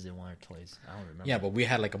might have used it one or twice. I don't remember. Yeah, but we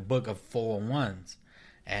had like a book of 411s.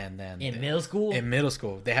 And then in middle school? In middle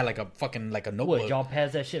school. They had like a fucking like a notebook. What, y'all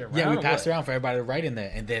pass that shit around? Yeah, we passed around for everybody to write in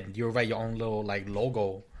there. And then you would write your own little like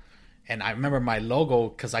logo. And I remember my logo,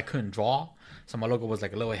 because I couldn't draw. So my logo was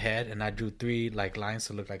like a little head. And I drew 3 like lines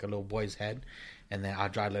to look like a little boy's head. And then I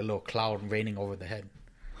drew like a little cloud raining over the head.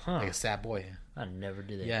 Huh. Like a sad boy. I never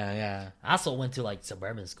did that. Yeah. I also went to like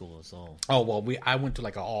suburban school, so. Oh, well, I went to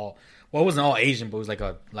like it wasn't all Asian, but it was like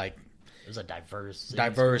it was a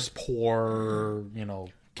diverse, poor,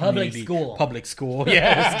 public school.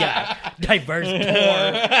 Yeah, this guy, diverse, poor,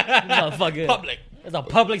 motherfucker. Public. It's a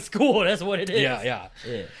public school. That's what it is. Yeah.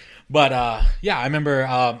 But I remember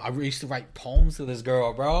I used to write poems to this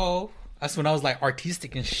girl, bro. That's when I was like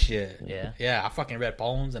artistic and shit. Yeah. I fucking read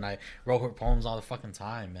poems and I wrote her poems all the fucking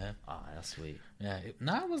time, man. Oh, that's sweet. Yeah, it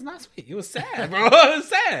was not sweet. It was sad, bro. It was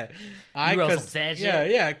sad. You wrote some sad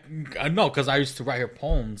shit? Yeah. No, because I used to write her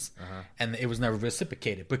poems, and it was never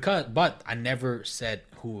reciprocated. But I never said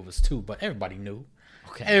who it was to. But everybody knew.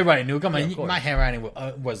 Okay. Everybody knew. Come on, my handwriting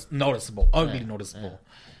was noticeable, ugly noticeable.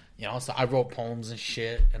 Yeah. So I wrote poems and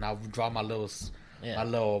shit, and I would draw my little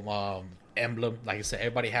emblem. Like I said,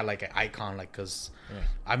 everybody had like an icon, like because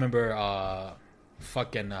I remember I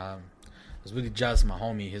was really jealous of my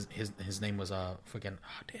homie. His name was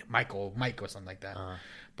Mike or something like that.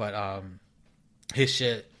 But his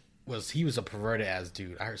shit was, he was a perverted ass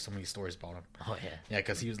dude. I heard so many stories about him. Oh yeah,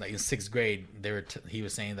 because he was like in 6th grade. He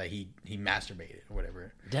was saying that he masturbated or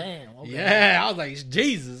whatever. Damn. Okay. Yeah, I was like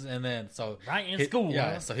Jesus. And then right in school.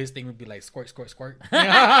 Yeah. So his thing would be like squirt. This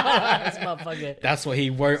motherfucker. That's what he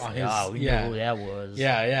worked on his. Oh, we knew who that was.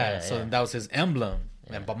 Yeah. So that was his emblem.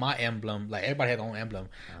 But my emblem, like everybody had their own emblem.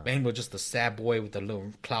 My emblem was just a sad boy with a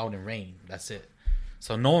little cloud and rain. That's it.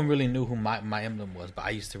 So no one really knew who my emblem was. But I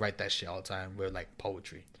used to write that shit all the time with like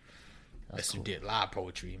poetry. That's cool. We did a lot of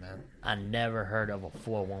poetry, man. I never heard of a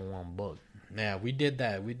 411 book. Yeah, we did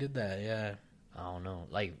that. Yeah. I don't know.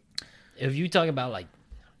 Like, if you talk about like,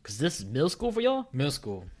 because this is middle school for y'all? Middle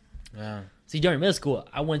school. Yeah. See, during middle school,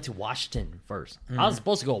 I went to Washington first. I was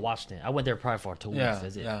supposed to go to Washington. I went there probably for a 2 weeks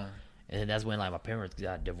visit. Yeah. And then that's when like my parents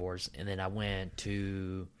got divorced. And then I went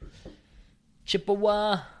to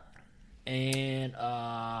Chippewa and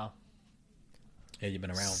yeah, you've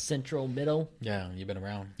been around. Central Middle. Yeah, you've been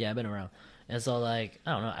around. Yeah, I've been around. And so like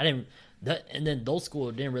I don't know, and then those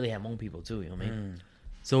schools didn't really have Hmong people too, you know what I mean?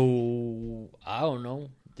 So I don't know.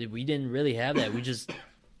 We didn't really have that. We just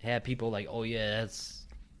had people like, oh yeah, that's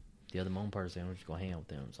the other Hmong person. We're just gonna hang out with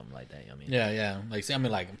them or something like that, you know what I mean? Yeah. Like see, I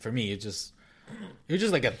mean like for me it was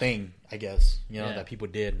just like a thing, I guess, that people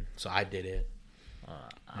did, so I did it.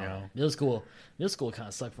 Middle school kind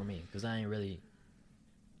of sucked for me because I ain't really.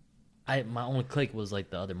 My only clique was like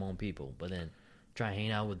the other Hmong people, but then trying to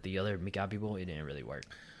hang out with the other Mika people, it didn't really work.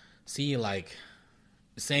 See, like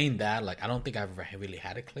saying that, like I don't think I've ever really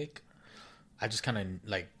had a clique. I just kind of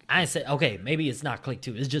like I said, okay, maybe it's not clique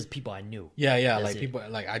too. It's just people I knew. Yeah, that's like people,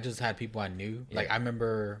 like I just had people I knew. Yeah. Like I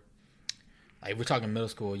remember. Like we're talking middle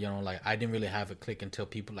school, like I didn't really have a clique until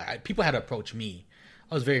people people had to approach me.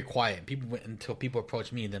 I was very quiet. People went until people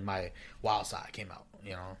approached me, and then my wild side came out.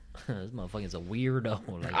 This motherfucker's a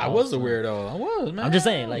weirdo. Like, I was a weirdo. I was, man. I'm just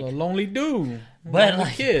saying, like a lonely dude, but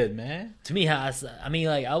like kid, man. To me, I mean,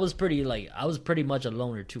 like I was pretty much a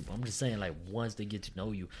loner too. But I'm just saying, like once they get to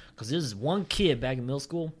know you, because there's one kid back in middle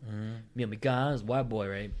school, me and my guy, this white boy,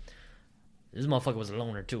 right? This motherfucker was a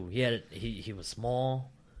loner too. He was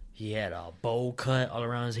small. He had a bowl cut all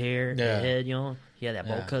around his hair, head, He had that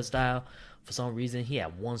bowl cut style. For some reason, he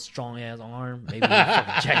had one strong ass arm. Maybe he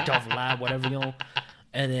fucking jacked off live, whatever,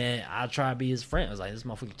 And then I tried to be his friend. I was like, this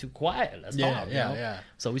motherfucker too quiet. Let's talk,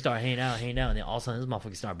 So we started hanging out, and then all of a sudden, this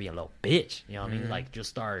motherfucker started being a little bitch. You know what I mean? Like, just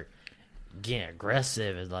start getting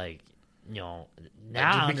aggressive and like, now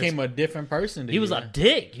he became a different person. He was a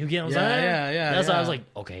dick. You get what I'm saying? Yeah. That's why I was like,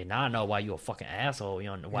 okay, now I know why you a fucking asshole.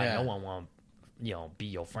 Why no one want be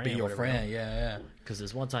your friend. Be your friend, yeah. Because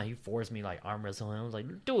this one time he forced me like arm wrestle him. I was like,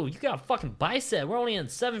 dude, you got a fucking bicep. We're only in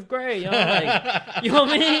 7th grade, Like, you know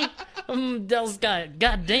what I mean? That guy,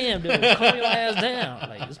 goddamn, dude, calm your ass down.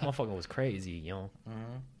 Like, this motherfucker was crazy, you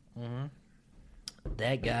know.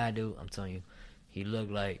 That guy, dude, I'm telling you, he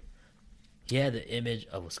looked like he had the image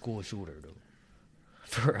of a school shooter, dude.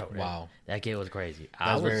 For real, Wow. that kid was crazy.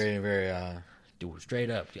 That's very, very. Dude, straight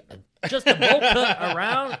up, just the boat cut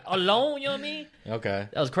around alone. You know what I mean? Okay.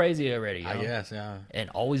 That was crazy already. You know? I guess, yeah. And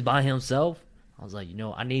always by himself. I was like, you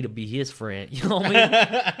know, I need to be his friend. You know what I mean?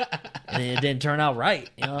 And it didn't turn out right.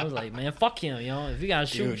 You know, I was like, man, fuck him. You know, if you gotta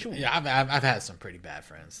shoot, shoot. Yeah, I've had some pretty bad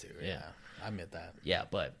friends too. Yeah, I admit that. Yeah,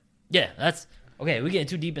 but yeah, that's okay. We're getting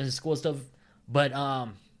too deep into school stuff, but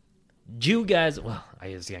you guys, well,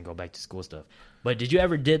 I just can't go back to school stuff. But did you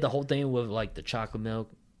ever did the whole thing with like the chocolate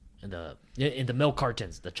milk and the milk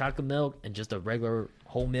cartons, the chocolate milk and just the regular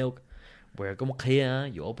whole milk, where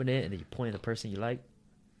you open it and then you point at the person you like?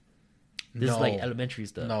 This is like elementary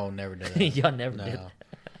stuff. No, never did that. Y'all never did.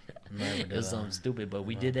 Never did It was that. something stupid, but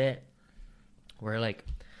we did that. Where like,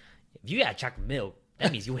 if you got chocolate milk,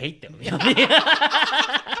 that means you hate them. You know what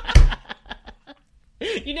I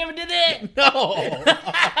mean? You never did that? No.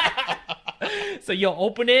 So you'll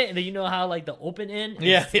open it, and then you know how like the open end,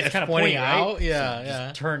 it's kind of pointing out. Right? Yeah, so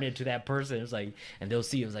just turn it to that person. It's like, and they'll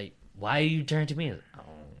see. It was like, why are you turning to me?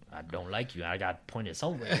 I don't like you. I got pointed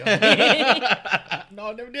somewhere. You know what I mean? No,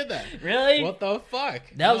 I never did that. Really? What the fuck?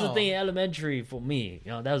 That was the thing in elementary for me.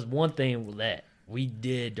 You know, that was one thing that we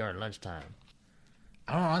did during lunchtime.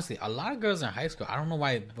 I don't know, honestly. A lot of girls in high school, I don't know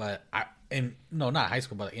why, but not high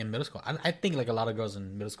school, but in middle school, I think like a lot of girls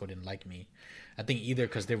in middle school didn't like me. I think either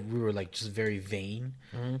because we were like just very vain,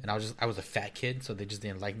 and I was a fat kid, so they just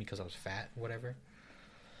didn't like me because I was fat, whatever.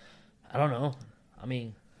 I don't know. I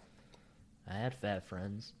mean, I had fat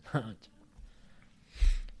friends.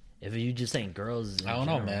 If you just saying girls, I don't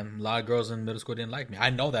know, man. A lot of girls in middle school didn't like me. I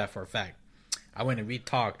know that for a fact. I went and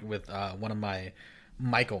re-talked with one of my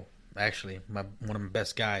Michael, actually, one of my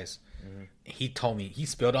best guys. Mm-hmm. He told me, he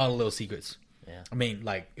spilled all the little secrets. Yeah. I mean,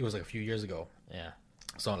 like, it was like a few years ago. Yeah.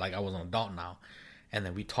 So, like, I was an adult now. And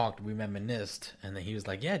then we talked, we reminisced. And then he was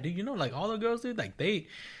like, yeah, dude, you know, like, all the girls, dude, like, they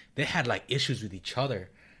had, like, issues with each other.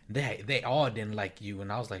 They all didn't like you.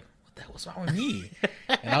 And I was like, what the hell was wrong with me?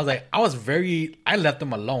 And I was like, I left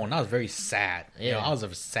them alone. I was very sad. Yeah. You know, I was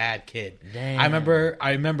a sad kid. Damn. I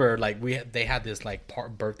remember, like, they had this, like,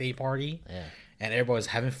 birthday party. Yeah. And everybody was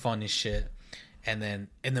having fun and shit. And then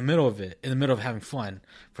in the middle of having fun,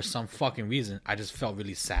 for some fucking reason, I just felt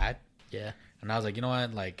really sad. Yeah. And I was like, you know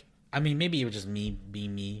what? Like, I mean, maybe it was just me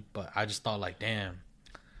being me, but I just thought, like, damn.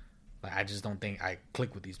 Like, I just don't think I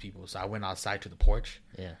click with these people. So I went outside to the porch.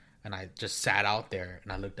 Yeah. And I just sat out there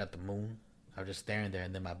and I looked at the moon. I was just staring there.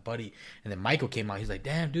 And then and then Michael came out. He's like,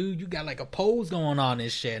 damn, dude, you got like a pose going on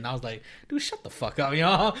and shit. And I was like, dude, shut the fuck up, you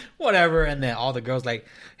know? Whatever. And then all the girls like,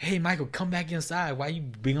 hey, Michael, come back inside. Why you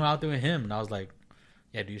being out there with him? And I was like,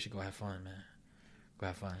 yeah, dude, you should go have fun, man. Go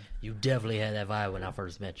have fun. You definitely had that vibe when I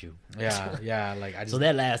first met you. Yeah. Like, I just, so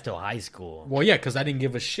that lasts till high school. Well, yeah, because I didn't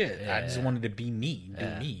give a shit. Yeah. I just wanted to be me, do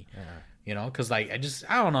me. Yeah. You know, because like, I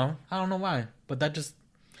don't know why. But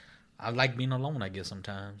I like being alone, I guess,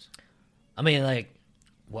 sometimes. I mean, like,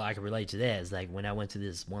 well, I can relate to that. Is like when I went to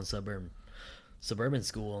this one suburban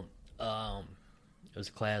school, it was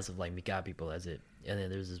a class of like Mika people, that's it. And then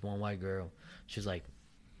there's this one white girl. She was like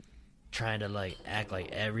trying to like act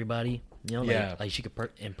like everybody, you know, like she could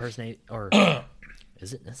impersonate, or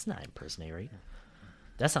is it? That's not impersonate, right?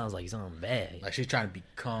 That sounds like something bad. Like she's trying to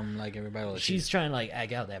become like everybody else. She's trying to like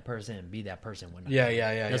act out that person and be that person.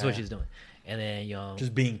 Yeah. That's what she's doing. And then, you know,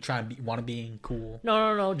 just want to be cool.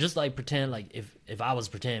 No. Just like pretend like if I was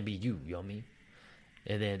pretending to be you, you know what I mean?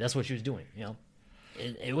 And then that's what she was doing, you know?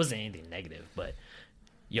 It wasn't anything negative, but,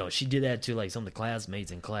 you know, she did that to like some of the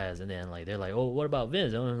classmates in class. And then like, they're like, oh, what about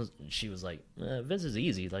Vince? And she was like, Vince is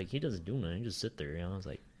easy. Like, he doesn't do nothing. He just sit there, you know? I was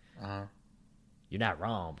like, you're not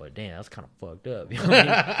wrong, but damn, that's kind of fucked up. You know what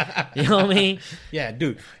I mean? You know what I mean? Yeah,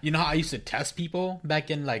 dude. You know how I used to test people back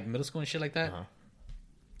in like middle school and shit like that? Uh-huh.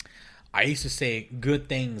 I used to say good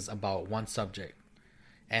things about one subject,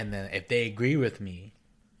 and then if they agree with me,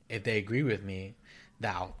 then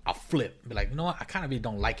I'll flip. Be like, you know what? I kind of really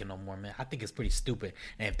don't like it no more, man. I think it's pretty stupid.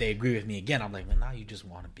 And if they agree with me again, I'm like, man, now you just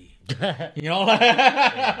want to be, you know?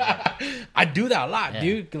 I do that a lot,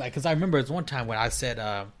 dude. Like, cause I remember it's one time when I said,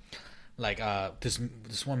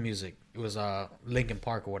 this one music. It was Linkin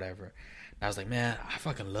Park or whatever. And I was like, man, I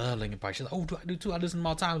fucking love Linkin Park. She's like, oh, I do too. I listen to them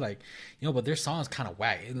all the time. Like, you know, but their song's kind of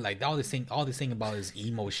whack. Like all they sing about is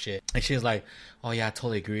emo shit. And she was like, oh yeah, I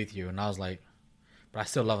totally agree with you. And I was like, but I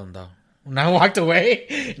still love them though. When I walked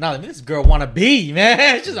away, no, this girl wanna be,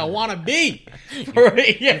 man. She's a wanna be.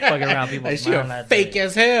 Yeah. fucking around people's Like, she a mind that fake day.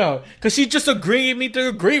 as hell. Cause she just agreed me to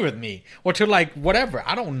agree with me. Or to like whatever.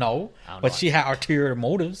 I don't know. I don't But know. she had ulterior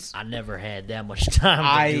motives. I never had that much time to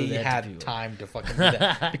I do that to had people. time to fucking do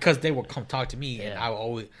that. Because they would come talk to me and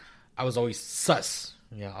Yeah. I was always sus.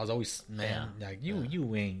 Yeah, I was always man, Yeah. like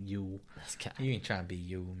you ain't you. That's kind You ain't trying to be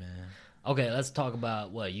you, man. Okay, let's talk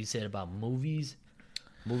about what you said about movies.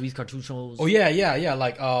 Movies, cartoon shows. Oh yeah.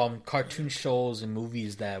 Like cartoon shows and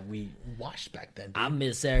movies that we watched back then. Dude. I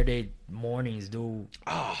miss Saturday mornings, dude.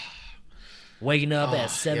 Ah. Waking up Oh,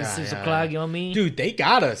 at 7, yeah, 6 yeah. o'clock, you know what I mean? Dude, they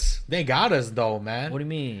got us. They got us though, man. What do you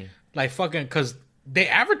mean? Like fucking, cause they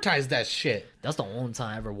advertised that shit. That's the only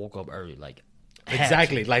time I ever woke up early. Like,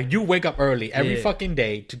 Exactly. Like you wake up early every Yeah. fucking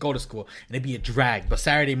day to go to school, and it'd be a drag. But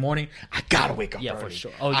Saturday morning, I gotta wake up. Yeah, early. for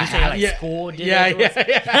sure. Oh, you I saying have- like yeah, school did Yeah, that to us?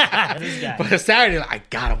 yeah. This guy. But Saturday, like, I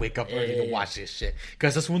gotta wake up early Yeah. to watch this shit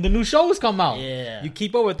because that's when the new shows come out. Yeah. You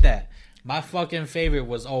keep up with that. My fucking favorite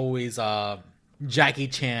was always Jackie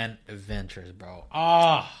Chan Adventures, bro.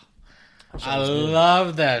 Ah, I was good.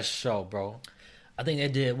 love that show, bro. I think they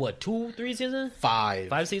did, what, 2, 3 seasons? 5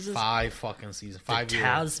 5 seasons? 5 fucking seasons. 5 The years.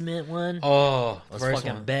 Talisman one. Oh, was first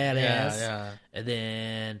fucking one. badass. Yeah. And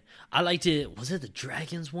then I liked it. Was it the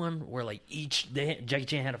Dragons one where like Jackie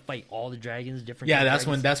Chan had to fight all the dragons, different? Yeah, kind of that's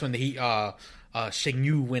dragons? when he Sheng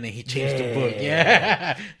Yu went and he changed the book. Yeah.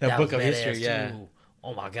 Yeah, the That book was of history. badass, Yeah, too.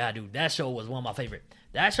 Oh my god, dude, that show was one of my favorite.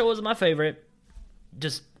 That show was my favorite.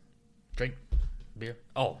 Just drink beer.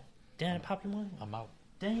 oh, damn, pop your one. I'm out.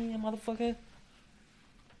 Damn, motherfucker.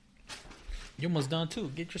 You almost done too.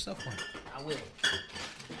 Get yourself one. I will.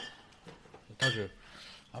 I told you,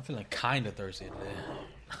 I'm feeling kind of thirsty today.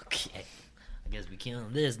 Okay, I guess we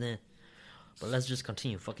killing this then. But let's just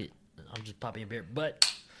continue. Fuck it. I'm just popping a beer.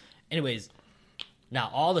 But, anyways,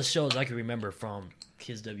 now all the shows I can remember from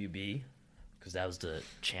Kids WB, because that was the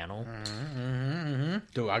channel.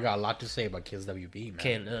 Dude, I got a lot to say about Kids WB, man.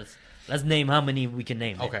 Okay, let's name how many we can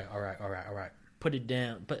name. man. Okay. All right. Put it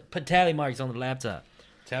down. Put tally marks on the laptop.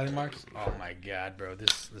 Tally marks. Oh my god, bro,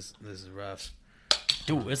 this is rough.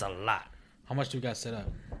 Dude, it's a lot. How much do we got set up?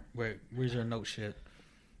 Where's your note shit?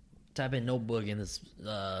 Type in notebook in this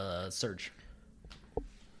search.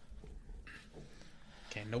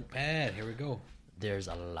 Okay, notepad. Here we go. There's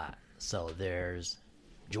a lot. So there's.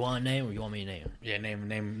 Do you want a name or you want me to name? Yeah,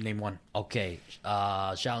 name one. Okay,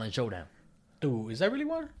 Shaolin Showdown. Dude, is that really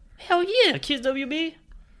one? Hell yeah, Kids WB.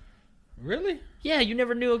 Really? Yeah, you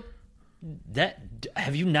never knew that.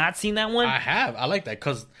 Have you not seen that one? I have. I like that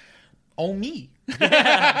because on me. Dude,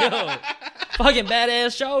 fucking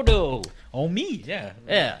badass show, dude. On me. Yeah.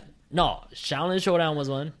 Yeah. No, Shaolin Showdown was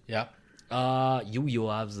one. Yeah. Yu-Gi-Oh,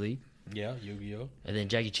 obviously. Yeah. Yu-Gi-Oh. And then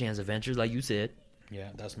Jackie Chan's Adventures, like you said. Yeah,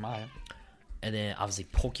 that's mine. And then obviously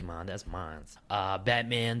Pokemon, that's mine.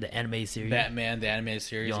 Batman, the anime series. Batman, the animated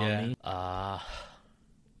series. You know what I Yeah. mean?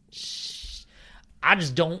 I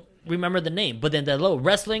just don't remember the name. But then the little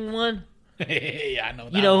wrestling one, Yeah, I know.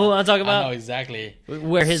 That you know one. who I'm talking I about? know exactly.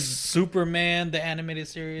 Where his Superman, the animated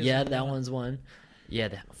series. yeah, that one's one. Yeah,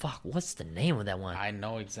 fuck. What's the name of that one? I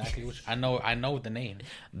know exactly which. I know the name.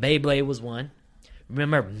 Beyblade was one.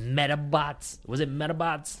 Remember Metabots? Was it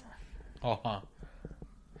Metabots? Oh, huh.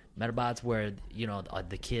 Metabots, where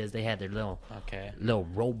the kids they had their little Okay.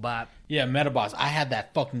 robot. Yeah, Metabots. I had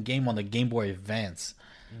that fucking game on the Game Boy Advance.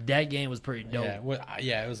 That game was pretty dope.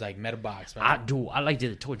 Yeah, it was like Metabots. I liked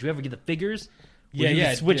it. Toy. Did you ever get the figures? Yeah, Where you yeah.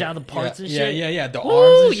 could switch yeah, out the parts yeah, and shit. Yeah. The Ooh,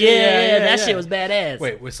 arms and shit. yeah, that shit was badass.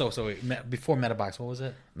 Wait. Before Metabots, what was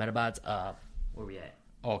it? Metabots. Where we at?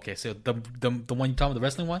 Oh, okay, so the one you talking about, the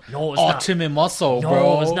wrestling one? No, it's not. Ultimate Muscle, No,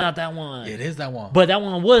 bro. it's not that one. It is that one. But that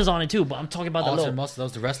one was on it too. But I'm talking about the Ultimate little. Muscle, that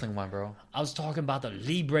was the wrestling one, bro. I was talking about the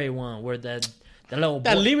Libre one, where the little.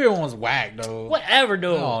 That boy- Libre one was whack, though. Whatever,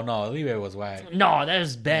 dude. No, Libre was whack. No,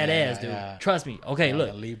 that's badass, Yeah, dude. yeah. Trust me. Okay, Yeah,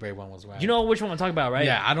 look. the Libre one was whack. You know which one I'm talking about, right?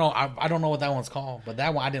 Yeah, I don't know what that one's called, but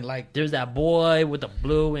that one I didn't like. There's that boy with the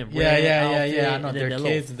blue and Yeah, red yeah. outfit, I know and then they're the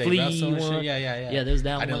little kids and they flea wrestle and one. shit. Yeah. Yeah, there's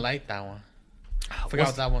that I one. didn't like that one. I forgot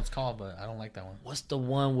what that one's called, but I don't like that one. What's the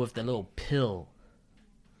one with the little pill?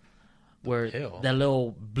 Where pill? that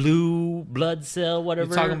little blue blood cell, whatever.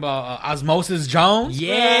 You talking about Osmosis Jones?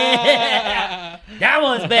 Yeah, that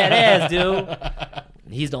one's badass,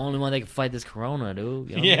 dude. He's the only one that can fight this corona, dude.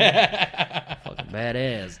 You know? Yeah. Fucking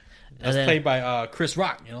badass. That's played by Chris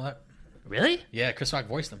Rock. You know that? Really? Yeah, Chris Rock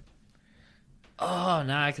voiced him. Oh,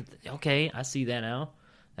 now I could. Okay, I see that now.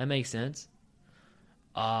 That makes sense.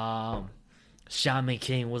 Shaman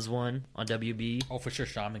King was one on WB. Oh, for sure,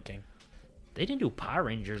 Shaman King. They didn't do Power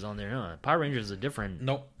Rangers on there, huh? Power Rangers is a different.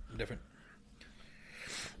 Nope, different.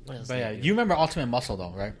 What else But did yeah, they do? you remember Ultimate Muscle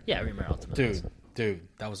though, right? Yeah, I remember Ultimate Dude, Muscle. dude,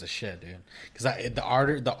 that was a shit, dude. Because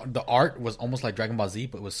the art was almost like Dragon Ball Z,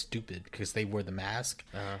 but it was stupid because they wore the mask.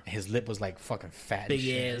 Uh-huh. And his lip was like fucking fat. Big and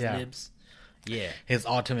shit. ass Yeah. lips. Yeah. His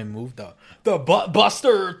ultimate move, the butt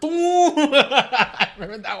buster. I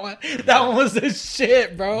remember that one. That one was the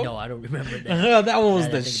shit, bro. No, I don't remember that. That one was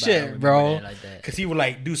Now that I the think about it, I shit, remember bro. that like that. Cause he would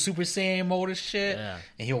like do Super Saiyan mode and shit, Yeah.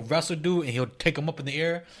 and he'll wrestle dude, and he'll take him up in the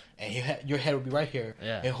air, and your head will be right here,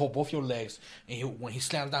 Yeah. and he'll hold both your legs, and when he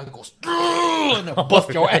slams down, he goes and then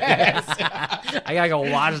bust your ass. I gotta go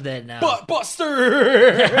watch that now. Butt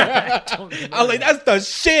buster. don't remember I was like, that's the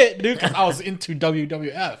shit, dude. Cause I was into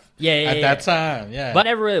WWF. Yeah, at that time, yeah. But I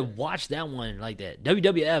never really watched that one like that.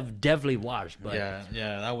 WWF definitely watched, but yeah,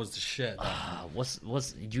 that was the shit. what's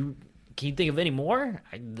you? Can you think of any more?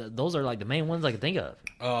 Those are like the main ones I can think of.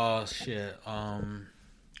 Oh shit.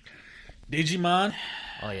 Digimon.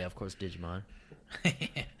 Oh yeah, of course, Digimon.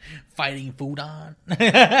 Fighting food on.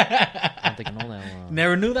 I don't think I know that one.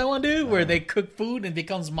 Never knew that one, dude. Where they cook food and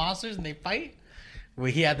becomes monsters and they fight.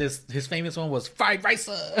 Where he had his famous one was fried rice.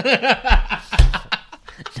 No,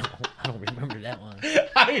 I don't remember that one.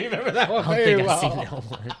 I remember that one I don't very think I've seen well. that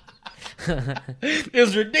one. It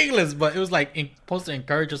was ridiculous, but it was like supposed to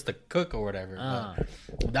encourage us to cook or whatever.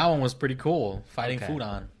 But that one was pretty cool. Fighting Okay. food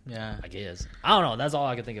on. Yeah. I guess. I don't know. That's all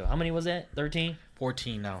I can think of. How many was that? 13?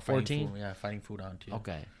 14 now. 14? Food. Yeah, fighting food on too.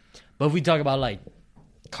 Okay. But if we talk about like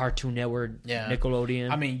Cartoon Network, Yeah.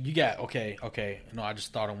 Nickelodeon, I mean, you got okay. No, I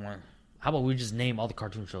just thought of one. how about we just name all the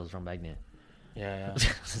cartoon shows from back then? Yeah.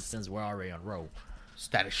 Since we're already on roll.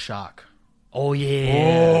 Static Shock. Oh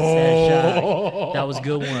yeah, Static Shock. That was a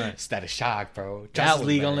good one. Static Shock, bro. That Justice was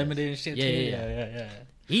League badass. Unlimited and shit Yeah, too. yeah. Yeah.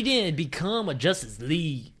 He didn't become a Justice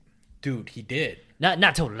League. Dude, he did.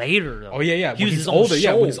 Not till later though. Oh yeah. He When was he's his own older. Yeah,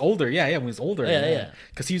 show. when he's older. Yeah, when he's older. Yeah.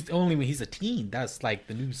 Because he's only when he's a teen. That's like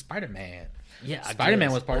the new Spider-Man. Yeah, I Spider-Man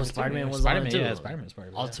guess. was part of it too. Spider-Man was Spider-Man, on it, too. yeah, Spider-Man was part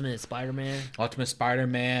of it. Ultimate Spider-Man. Ultimate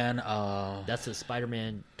Spider-Man. That's the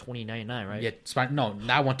Spider-Man 2099, right? Yeah, no,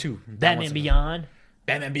 that one too. That Batman one's in Beyond.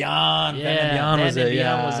 Batman Beyond. Yeah, Batman Beyond was it.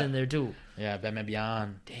 Yeah. was in there too. Yeah, Batman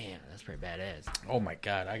Beyond. Damn, that's pretty badass. Oh my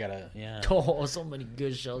god, I gotta. Yeah. Oh, so many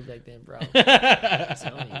good shows back then, bro. I'm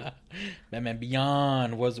telling you. Batman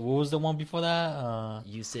Beyond was what was the one before that?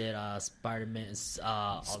 You said Spider-Man.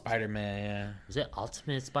 Spider-Man. Yeah. Was it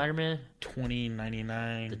Ultimate Spider-Man?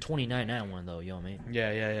 2099. The 2099 one though, you know what I mean?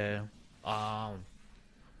 Yeah.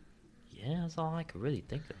 Yeah, that's all I could really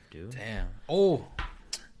think of, dude. Damn. Oh.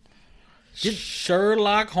 Did-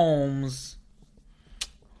 Sherlock Holmes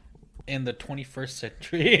in the 21st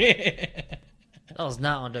century. That was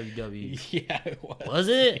not on WWE. Yeah, it was. Was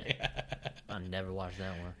it? Yeah. I never watched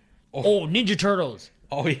that one. Oh. Oh, Ninja Turtles.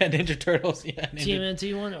 Oh yeah, Ninja Turtles. Yeah,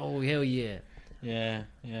 TMNT one? Oh, hell yeah. Yeah,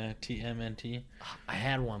 TMNT. I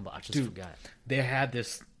had one, but I just Dude. forgot. They had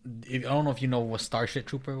this. I don't know if you know what Starship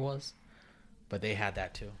Trooper was, but they had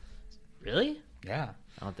that too. Really? Yeah.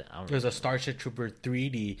 I don't think. I don't There's a Starship Trooper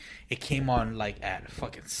 3D. It came on like at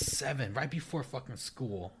fucking 7, right before fucking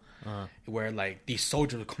school. Where like these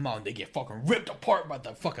soldiers would come out and they get fucking ripped apart by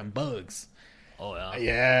the fucking bugs. Oh, yeah.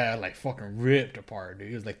 Yeah, like fucking ripped apart,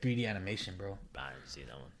 dude. It was like 3D animation, bro. I didn't see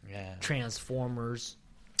that one. Yeah. Transformers.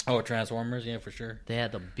 Oh, Transformers, yeah, for sure. They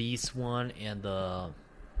had the Beast one and the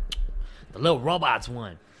little robots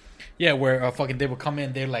one. Yeah, where fucking they would come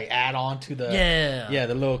in, they'd like add on to the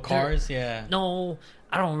the little cars. Yeah. No,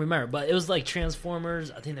 I don't remember, but it was like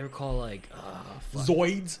Transformers. I think they were called like fuck.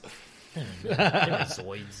 Zoids. They were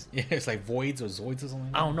Zoids. Yeah, it's like Voids or Zoids or something.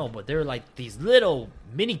 I don't know, but they were like these little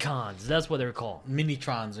mini-cons. That's what they were called.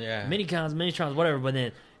 Minitrons, yeah. Mini-cons, mini-trons, whatever. But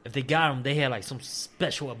then if they got them, they had like some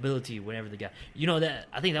special ability whenever they got. You know that?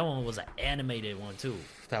 I think that one was an animated one too.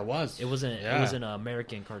 That was. It wasn't. Yeah. It was an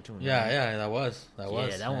American cartoon. Yeah, right? yeah, that was. Yeah,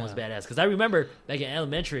 that one was badass. Because I remember back in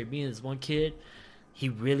elementary, being this one kid, he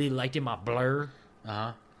really liked it, my Blur,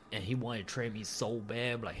 Uh-huh. and he wanted to trade me so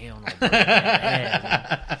bad, like hell no.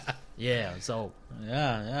 Badass. Yeah, so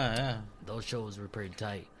Yeah. those shows were pretty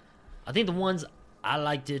tight. I think the ones I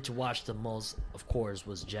liked it to watch the most, of course,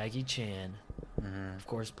 was Jackie Chan, of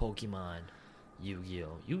course, Pokemon,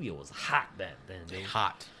 Yu-Gi-Oh. Yu-Gi-Oh was hot back then, dude.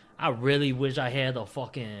 Hot. I really wish I had the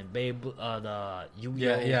fucking the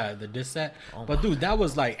Yu-Gi-Oh. Yeah, the disc set. Oh But my dude, that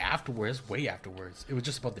was like afterwards, way afterwards. It was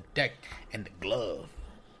just about the deck and the glove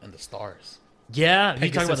and the stars. Yeah,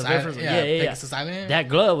 you talking about the Pegasus very first one? Island- Yeah. Pegasus Island. That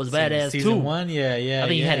glove was badass Season too. 1, yeah. I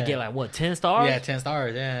think you had to get like what 10 stars. Yeah, 10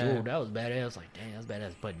 stars, yeah. Dude, that was badass. Like, damn, that's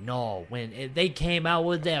badass. But no, when they came out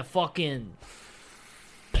with that fucking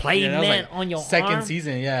playmat that was like on your second arm.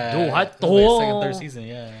 season, yeah. Dude, I It was like second, thought- third season,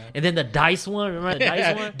 yeah. And then the dice one. Remember the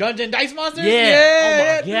dice one? Dungeon Dice Monsters?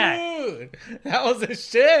 Yeah. Yeah. Oh my dude. That was the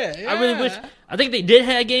shit. I really yeah. wish. I think they did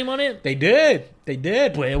have a game on it, They did. They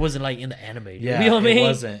did. but it wasn't like in the anime. Yeah, You know what I mean? It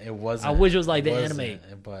wasn't. It wasn't. I wish it was like the wasn't, anime.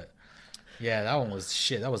 But yeah, that one was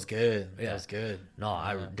shit. That was good. Yeah. That was good. No,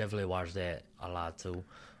 I definitely watched that a lot too.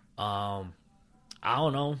 I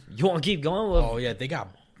don't know. You want to keep going with? Oh yeah, they got.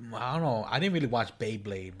 I don't know. I didn't really watch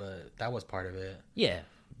Beyblade, but that was part of it. Yeah.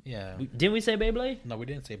 Yeah. Didn't we say Beyblade? No, we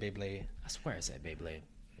didn't say Beyblade. I swear I said Beyblade.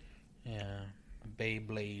 Yeah,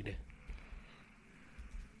 Beyblade.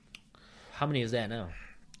 How many is that now?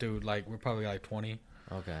 Dude, like we're probably like 20.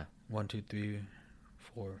 Okay. 1, 2, 3,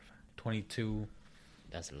 4, 22.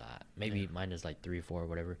 That's a lot. Maybe mine is like 3, 4,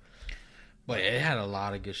 whatever. But it had a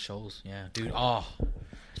lot of good shows. Yeah, dude. Oh,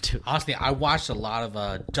 Dude. honestly, I watched a lot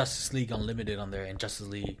of Justice League Unlimited on there, and Justice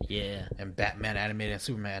League, Yeah. and Batman animated, and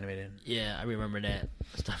Superman animated. Yeah, I remember that.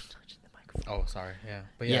 Stop touching the microphone. Oh, sorry. Yeah,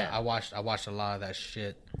 but yeah, Yeah. I watched a lot of that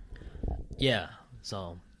shit. Yeah.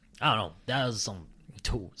 So, I don't know. That was some...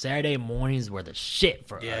 Dude, Saturday mornings were the shit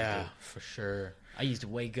for us, Yeah, dude. for sure. I used to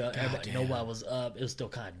wake up. damn. Nobody was up. It was still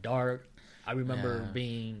kind of dark. I remember Yeah.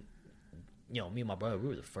 being... You know, me and my brother, we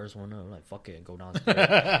were the first one up. Like, fuck it, go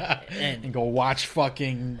downstairs. And go watch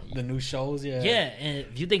fucking the new shows. Yeah. Yeah, and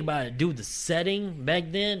if you think about it, dude, the setting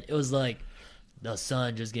back then, it was like the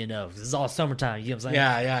sun just getting up. It's all summertime, you know what I'm saying?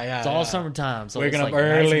 Yeah. It's all summertime. So Waking it's up like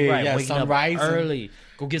nice and early, bright, yeah, waking sunrise up and- early.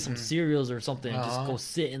 Go get some cereals or something. And just Uh-huh. go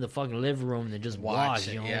sit in the fucking living room and just watch,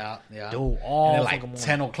 it. you know? Yeah. Dude, all And then, fucking like morning.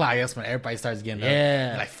 10 o'clock, that's when everybody starts getting up. Yeah.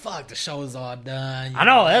 You're like, fuck, the show's all done. I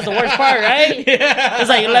know, that's the worst part, right? Yeah. It's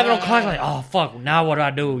like 11 o'clock, like, oh, fuck, now what do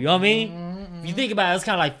I do? You know what I mean? If you think about it, it's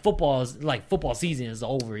kind of like football season is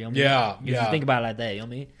over, you know what I mean? Yeah, If yeah. you think about it like that, you know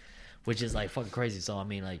what I mean? Which is like fucking crazy. So, I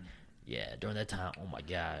mean, like, yeah, during that time, oh my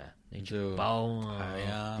God. Dude.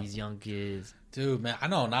 Yeah. These young kids. Dude, man, I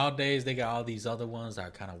know nowadays they got all these other ones that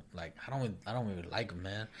are kind of like I don't even like them,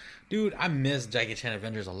 man. Dude, I miss Jackie Chan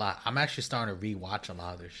Adventures a lot. I'm actually starting to rewatch a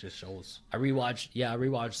lot of their shit shows. I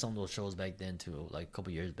rewatched some of those shows back then too, like a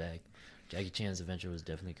couple years back. Jackie Chan's Adventure was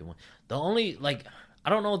definitely a good one. The only, like, I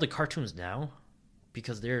don't know the cartoons now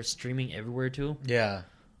because they're streaming everywhere too. Yeah,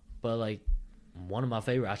 But like, one of my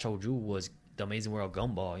favorite I showed you was The Amazing World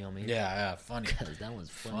Gumball. You know what I mean? yeah, funny. Because that was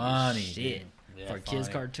funny, Funny, as shit dude. Yeah, for a kids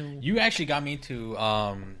funny. cartoon. You actually got me to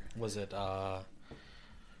was it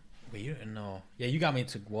wait, you didn't know? Yeah, you got me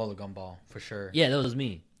to Wall of Gumball for sure. Yeah, that was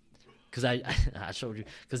me. Because I showed you.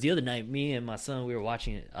 Because the other night, me and my son, we were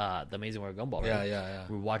watching The Amazing World Gumball. Right? Yeah.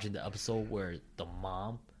 We were watching the episode where the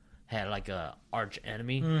mom had like a arch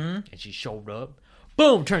enemy, Mm-hmm. and she showed up.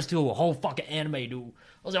 Boom! Turns to a whole fucking anime, dude.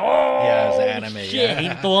 I was like, oh, Yeah, it was an anime, shit. yeah.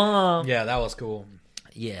 He threw him. Yeah, that was cool.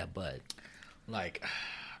 Yeah, but Like,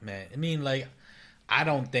 man, I mean, like, I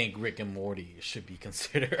don't think Rick and Morty should be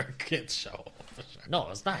considered a kids show. For sure. no,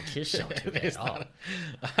 it's not a kid's show dude, It's at all.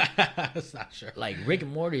 not. It's not sure. Like Rick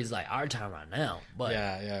and Morty is like our time right now, but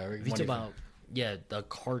Yeah. Rick if and you talk Morty. about the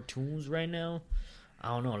cartoons right now, I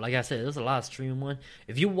don't know. Like I said, there's a lot of streaming one.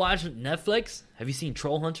 If you watch Netflix, have you seen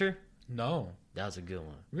Troll Hunter? No, That was a good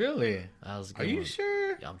one. really. That was a good Are you one.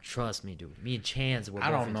 sure? Trust me, dude. Me and Chance were. I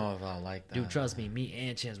both don't into know if I like that. Dude, trust me. Me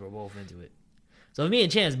and Chance were both into it. So if me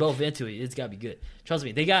and Chance both into it, it's gotta be good. Trust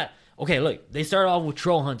me. They got look. They start off with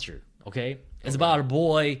Troll Hunter. Okay, it's about a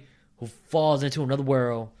boy who falls into another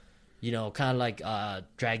world. You know, kind of like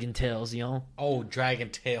Dragon Tales. You know, Oh, Dragon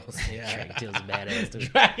Tales. Yeah. Dragon Tales is badass,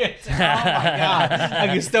 dude. Dragon Tales. Oh my god! I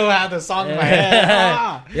can still have the song in my head.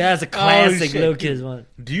 Ah. Yeah, it's a classic shit. little kids one.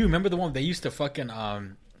 Do you remember the one they used to fucking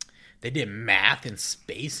they did math in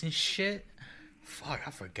space and shit? Fuck, I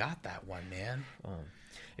forgot that one, man.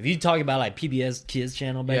 If you talk about like PBS Kids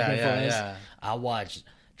channel back then for us, yeah. I watched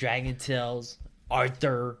Dragon Tales,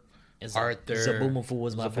 Arthur. Zaboomafoo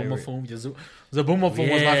was my favorite. Zaboomafoo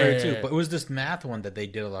was my favorite too. Yeah. But it was this math one that they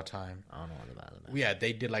did all the time. I don't know what about it. Yeah,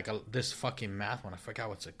 they did like this fucking math one. I forgot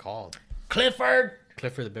what's it called. Clifford.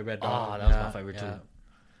 Clifford the Big Red Oh, Dog. that was my Yeah, favorite yeah. too.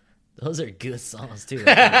 Those are good songs too.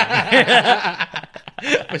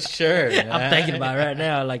 For sure. I'm thinking about it right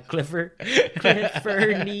now, like Clifford.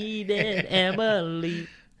 Clifford needed Emily.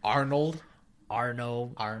 Arnold.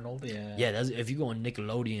 Arnold. Yeah. Yeah, that's if you go on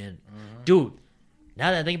Nickelodeon, dude.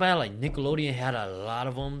 Now that I think about it, like Nickelodeon had a lot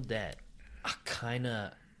of them that I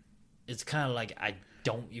it's kind of like I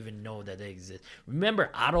don't even know that they exist. Remember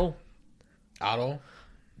Otto? Otto.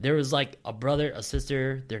 There was like a brother, a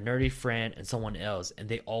sister, their nerdy friend, and someone else, and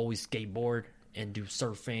they always skateboard and do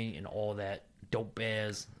surfing and all that dope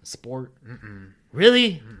ass sport.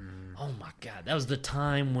 Really? Oh my god, that was the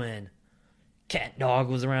time when Cat Dog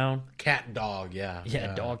was around. Cat Dog, yeah.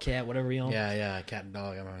 Yeah, Dog Cat, whatever you know. Yeah, Cat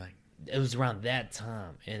Dog. I remember that. It was around that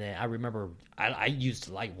time, and then I remember I used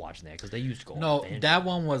to like watching that because they used to go. No, on that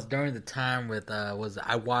one was during the time with I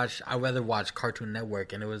rather watch Cartoon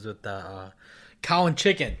Network, and it was with Cow and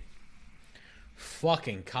Chicken.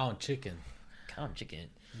 Fucking Cow and Chicken. Cow and Chicken.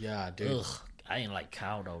 Yeah, dude. Ugh, I ain't like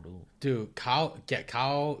Cow though, dude. Dude, Cow.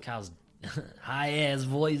 Cow's high ass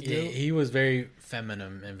voice, dude. He was very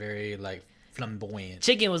feminine and very like flamboyant.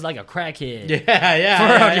 Chicken was like a crackhead. Yeah. For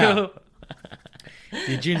real, Yeah. dude.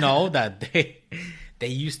 Did you know that they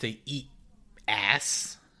used to eat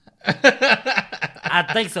ass? I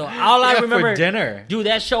think so. All I remember, for dinner. dude,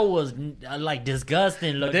 that show was like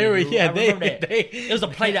disgusting looking. They were, dude. yeah, I remember that. It was a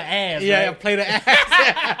plate of ass. Yeah, right? a plate of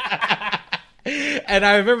ass. And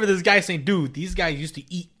I remember this guy saying, "Dude, these guys used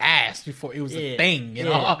to eat ass before it was a thing," you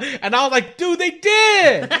know. And I was like, "Dude, they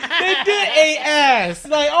did. They did eat ass."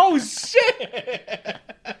 Like, oh shit.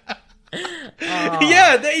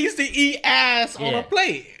 Yeah, they used to eat ass on a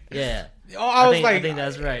plate. Yeah. Oh, I think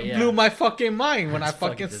that's right. Yeah. Blew my fucking mind when That's I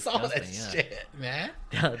fucking saw that disgusting, yeah. shit,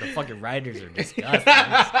 man. The fucking writers are disgusting.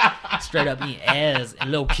 Straight up eating ass. And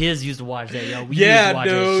little kids used to watch that, yo. We used to watch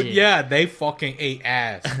that Dude. shit. Yeah, they fucking ate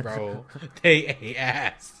ass, bro. They ate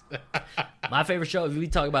ass. My favorite show, if we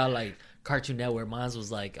talk about like Cartoon Network, mine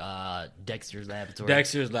was like Dexter's Laboratory.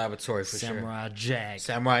 Dexter's Laboratory for Samurai Jack.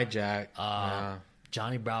 Samurai Jack.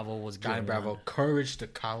 Johnny Bravo was good. Johnny Bravo. Courage the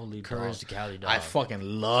Cowardly Dog. Courage the Cowardly Dog. I fucking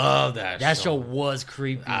love that show. That show was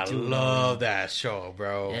creepy I too. love that show,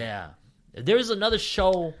 bro. Yeah. There's another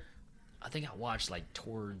show I think I watched like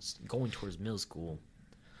going towards middle school.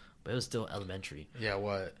 But it was still elementary. Yeah,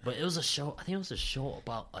 what? But it was a show, I think it was a show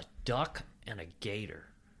about a duck and a gator.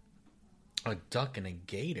 A duck and a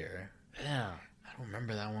gator? Yeah. I don't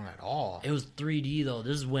remember that one at all. It was 3D though.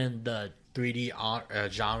 This is when the 3D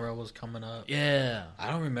genre was coming up. Yeah. I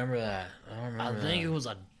don't remember that. I think it was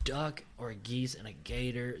a duck or a geese and a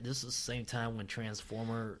gator. This is the same time when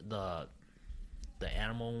Transformer, the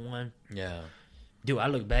animal one. Yeah. Dude, I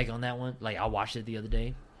look back on that one. Like, I watched it the other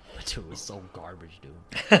day. Dude, it was so garbage, dude.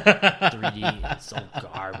 3D is so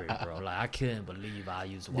garbage, bro. Like, I couldn't believe I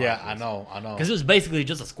used to watch Yeah, this. I know. Because it was basically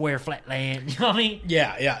just a square flat land. You know what I mean?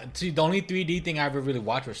 Yeah. See, the only 3D thing I ever really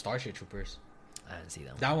watched was Starship Troopers. I didn't see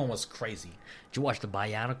that one. That one was crazy. Did you watch the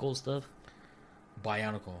Bionicle stuff?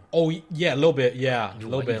 Bionicle. Oh, yeah, a little bit. Yeah, a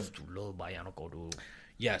little I bit. used to love Bionicle, dude.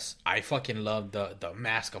 Yes, I fucking love the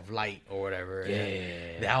Mask of Light or whatever.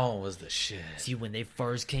 Yeah. That one was the shit. See, when they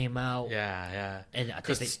first came out. Yeah. And I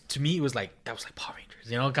think Because to me, it was like, that was like Power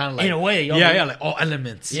Rangers, you know, kind of like. In a way, yo. Yeah, like all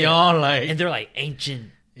elements, you Yeah. know, like. And they're like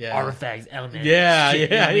ancient artifacts, elements. Yeah, shit, you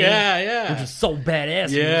know what I mean? yeah. Which is so badass.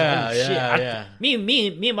 Yeah, Holy shit. yeah.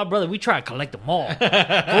 Me and my brother, we try to collect them all.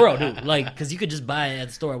 For real, dude. Like, because you could just buy it at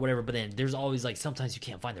the store or whatever, but then there's always, like, sometimes you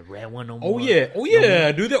can't find the red one no more. Oh,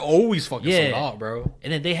 yeah. Dude, they're always fucking sold out, bro.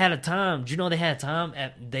 And then they had a time. Do you know they had a time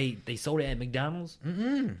they sold it at McDonald's?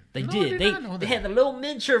 Mm-mm. They No, did. I did not know They that. had the little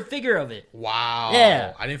miniature figure of it. Wow.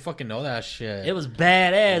 Yeah. I didn't fucking know that shit. It was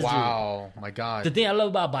badass, dude. Wow. My God. The thing I love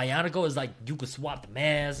about Bionicle is like you could swap the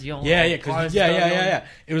mask, you know. Yeah, like, yeah, parts and yeah. stuff, you know?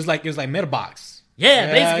 It was like Metabox.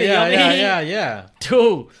 Yeah, basically. You know what I mean? Yeah.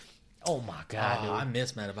 Dude. Oh my god, I dude.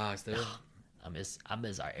 miss Metabox, dude. I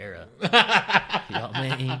miss our era. You know what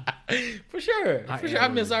I mean? For sure. Our For sure. era I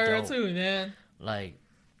miss was our era dope. too, man. Like,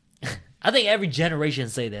 I think every generation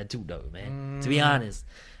say that too, though, man. To be honest,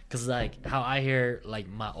 because like how I hear like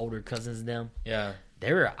my older cousins and them, Yeah.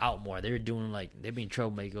 they were out more. They were doing like they're being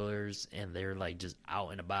troublemakers, and they're like just out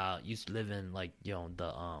and about. Used to live in like the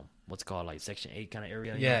what's it called like Section 8 kind of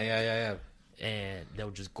area. you know? Yeah. And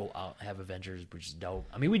they'll just go out and have adventures, which is dope.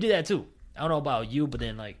 I mean, we did that too. I don't know about you, but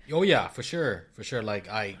then like Oh yeah, for sure. Like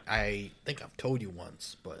I think I've told you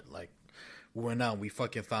once, but like we went out, we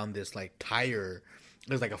fucking found this like tire.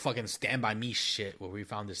 It was like a fucking Stand By Me shit where we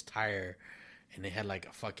found this tire, and it had like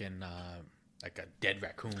a fucking like a dead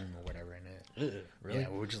raccoon or whatever in it. ugh, really? Yeah,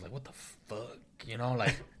 we were just like, what the fuck? You know,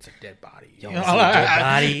 like it's a dead body. Yo, You know, it's a like- dead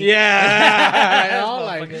body? Yeah. You know,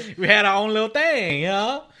 Motherfucker. like we had our own little thing, you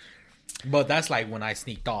know? But that's like when I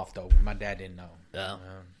sneaked off though. My dad didn't know. Yeah.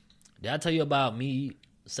 Did I tell you about me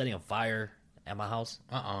setting a fire at my house?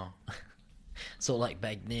 So like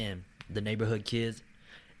back then, the neighborhood kids,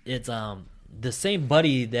 it's the same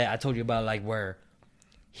buddy that I told you about, like where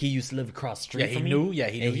he used to live across the street Yeah, he from me. knew. Yeah,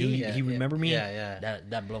 he knew And you. Yeah, he yeah. remembered me. Yeah.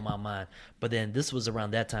 That blew my mind. But then this was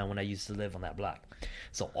around that time when I used to live on that block.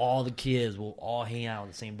 So all the kids will all hang out on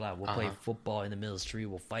the same block. We'll play football in the middle of the street.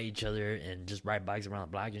 We'll fight each other and just ride bikes around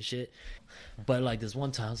the block and shit. But like this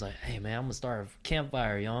one time, I was like, "Hey man, I'm gonna start a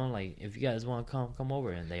campfire, y'all. Like if you guys want to come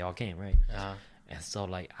over," and they all came, right? And so,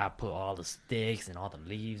 like, I put all the sticks and all the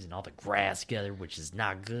leaves and all the grass together, which is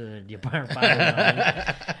not good. You burn fire. You know what I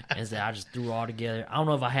mean? And so I just threw it all together. I don't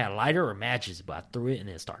know if I had a lighter or matches, but I threw it and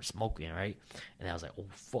then it started smoking, right? And I was like, oh,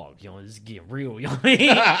 fuck, you know, this is getting real. You know what I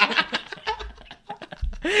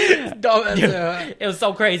mean? Dude, it was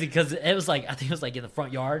so crazy because it was like, I think it was like in the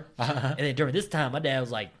front yard. And then during this time, my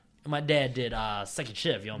dad did second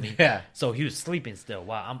shift, you know what I mean? Yeah. So he was sleeping still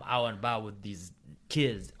while I'm out and about with these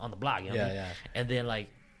kids on the block, you know what I mean? Yeah. And then like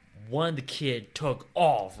one the kid took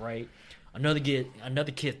off, right? Another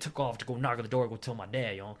kid took off to go knock on the door, go tell my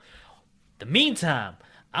dad, you know. The meantime,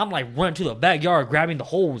 I'm like running to the backyard, grabbing the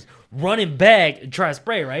hose, running back and try to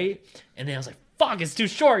spray, right? And then I was like, fuck, it's too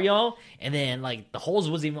short, yo. And then like the hose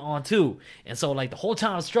wasn't even on too. And so like the whole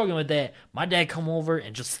time I was struggling with that, my dad come over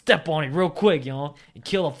and just step on it real quick, you know, and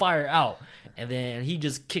kill the fire out. And then he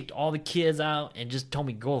just kicked all the kids out and just told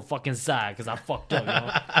me go fucking inside because I fucked up, you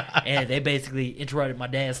know. And they basically interrupted my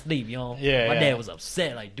dad's sleep, you know. My dad was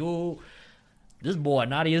upset, like, dude, this boy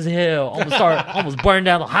naughty as hell. Almost burned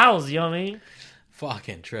down the house, you know what I mean?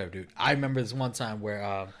 Fucking trip, dude. I remember this one time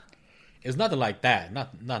where it was nothing like that,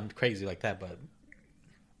 nothing crazy like that, but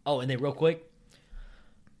and then real quick,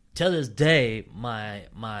 to this day,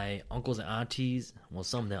 my uncles and aunties, well,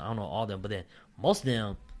 some of them, I don't know all of them, but then most of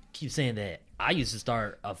them keep saying that I used to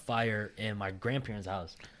start a fire in my grandparents'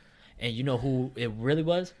 house. And you know who it really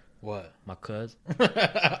was? What? My cousin.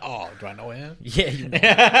 Oh, do I know him? Yeah, you know.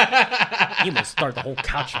 He must start the whole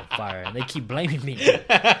couch on fire, and they keep blaming me.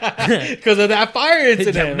 Because of that fire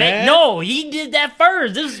incident, man. No, he did that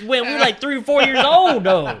first. This is when we were like 3 or 4 years old,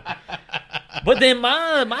 though. But then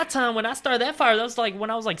my time when I started that fire, that was like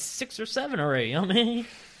when I was like 6 or 7 already. You know what I mean?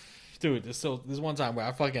 Dude, this one time where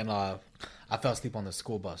I fucking I fell asleep on the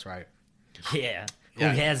school bus, right? Yeah. Who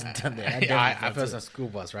hasn't done that? I fell asleep on the school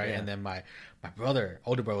bus, right? Yeah. And then my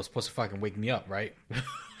older brother was supposed to fucking wake me up, right?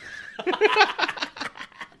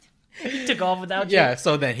 He took off without you? Yeah,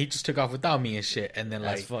 so then he just took off without me and shit. And then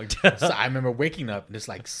that's like, fucked up. So I remember waking up, and it's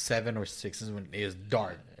like 7 or 6 is when it was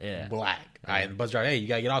dark, black. Yeah. And the bus driver, hey, you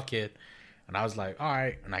gotta get off, kid. And I was like, all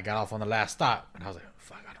right. And I got off on the last stop, and I was like,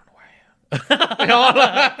 fuck, I don't know where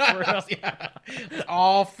I am. Yeah.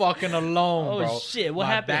 All fucking alone, bro. Oh shit, what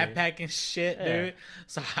happened? Backpacking shit, dude.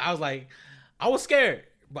 So I was like, I was scared,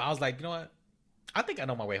 but I was like, you know what? I think I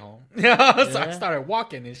know my way home. So I started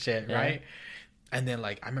walking and shit, right? And then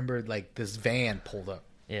like I remember like this van pulled up.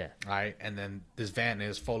 Yeah. Right? And then this van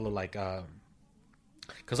is full of like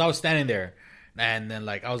cuz I was standing there and then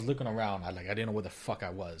like I was looking around. I didn't know where the fuck I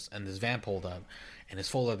was. And this van pulled up and it's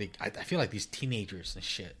full of I feel like these teenagers and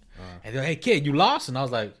shit. And they're like, "Hey kid, you lost?" And I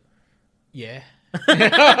was like, "Yeah."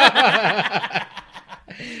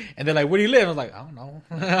 And they're like, "Where do you live?" I was like, "I don't know."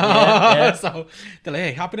 So they're like,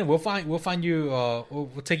 "Hey, hop in. We'll find you.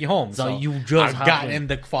 We'll take you home." So you just got in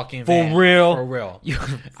the fucking van. For real.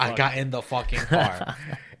 I got in the fucking car,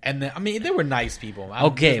 and then I mean they were nice people.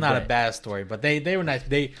 Okay, it's not a bad story, but they were nice.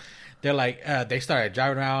 They're like they started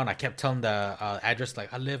driving around. I kept telling the address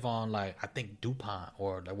like I live on like I think DuPont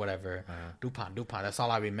or whatever. DuPont. That's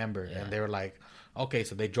all I remember. Yeah. And they were like, okay,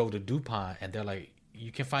 so they drove to DuPont, and they're like,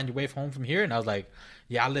 you can find your way home from here. And I was like,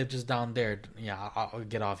 yeah, I live just down there. Yeah, I'll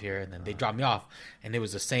get off here. And then they dropped me off, and it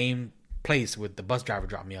was the same place with the bus driver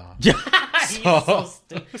dropped me off. So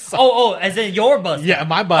stupid. As in your bus? Yeah,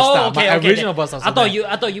 my bus stop. Okay, my original bus stop. I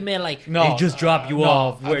thought you meant like they just dropped you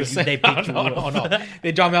off where they picked you up. No.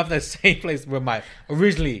 They dropped me off at the same place where my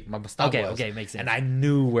bus stop was. Okay, makes sense. And I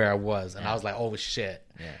knew where I was, and I was like, oh shit.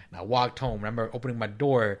 Yeah. And I walked home. I remember opening my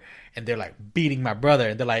door, and they're like beating my brother,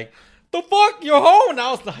 and they're like, "The fuck, you're home?" And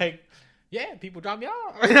I was like, "Yeah, people dropped me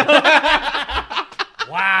off."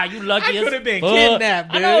 Wow, you lucky. I could have been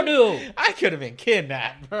kidnapped, dude. I know, dude. I could have been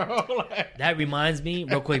kidnapped, bro. That reminds me,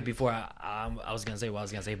 real quick, before I was gonna say what I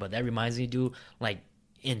was gonna say, but that reminds me, dude, like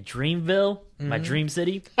in Dreamville, my dream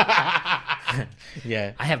city.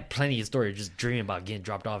 Yeah, I have plenty of stories just dreaming about getting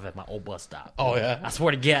dropped off at my old bus stop. Oh yeah, I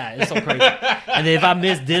swear to God, it's so crazy. And then if I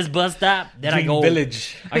miss this bus stop, then Dream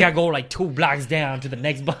Village. I gotta go like 2 blocks down to the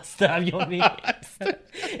next bus stop. You know what I mean?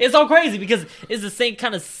 It's so crazy because it's the same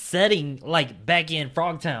kind of setting like back in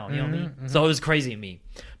Frogtown. You know what I mean? Mm-hmm. So it was crazy to me.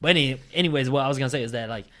 But anyways, what I was gonna say is that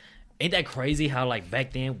like, ain't that crazy how like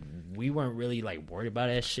back then we weren't really like worried about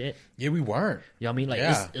that shit? Yeah, we weren't. You know what I mean? Like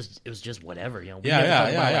it was just whatever. You know?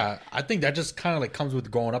 Yeah. I think that just kind of like comes with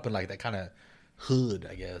growing up in like that kind of hood,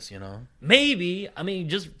 I guess. You know? Maybe. I mean,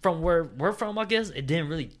 just from where we're from, I guess it didn't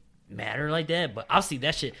really matter like that. But obviously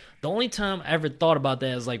that shit. The only time I ever thought about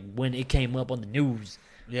that is like when it came up on the news.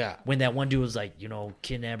 Yeah. When that one dude was like, you know,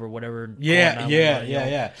 kidnapped or whatever. Yeah, calling yeah, 911, you know.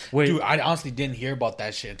 yeah. Wait. Dude, I honestly didn't hear about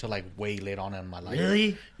that shit until like way late on in my life.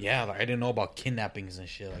 Really? Yeah, like I didn't know about kidnappings and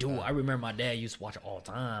shit. Like Dude, that. I remember my dad used to watch it all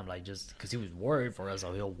the time, like just because he was worried for us,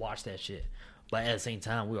 so he'll watch that shit. But at the same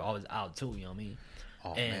time, we were always out too. You know what I mean?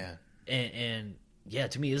 Oh and, man. And yeah,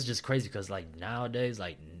 to me, it's just crazy because like nowadays,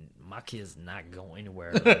 like my kids not going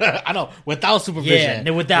anywhere. I know, without supervision.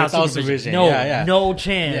 Yeah, without supervision. No, no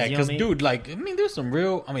chance. Yeah, you know because what I mean? dude, like, I mean, there's some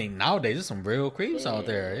real. I mean, nowadays there's some real creeps out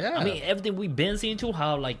there. Yeah, I mean, everything we've been seeing too,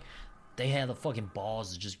 how like they had the fucking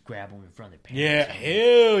balls to just grab them in front of their yeah, parents. You know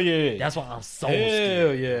what I mean? hell yeah. That's why I'm so hell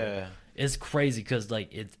scared. yeah. It's crazy because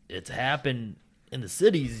like it's happened in the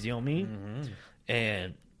cities. You know what I mean? Mm-hmm.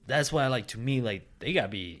 And that's why, like, to me, like they gotta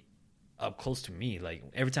be up close to me. Like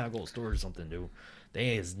every time I go to a store or something, dude,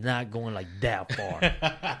 they is not going like that far. You know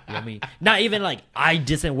what I mean? Not even like I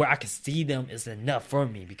distant where I can see them is enough for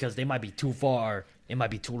me because they might be too far. It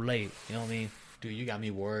might be too late. You know what I mean? Dude, you got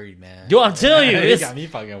me worried, man. Dude, I'm telling you, you it's, got me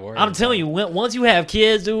fucking worried. I'm telling you, once you have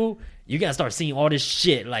kids, dude, you gotta start seeing all this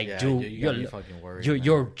shit. Like, Yeah, dude, you got me fucking worried.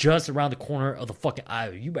 you're just around the corner of the fucking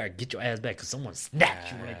aisle. You better get your ass back because someone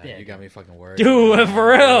snapped you like that. You got me fucking worried, Dude, man.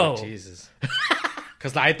 for real. Jesus.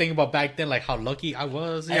 Because I think about back then, like how lucky I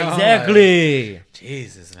was. You know? Exactly. Like,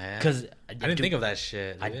 Jesus, man. Because I didn't think of that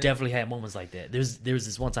shit. I dude. definitely had moments like that. There was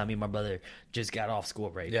this one time me and my brother just got off school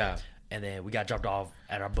break. Yeah. And then we got dropped off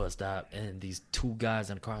at our bus stop, and these two guys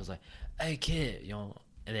in the car was like, "Hey, kid," you know.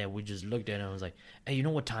 And then we just looked at him and was like, "Hey, you know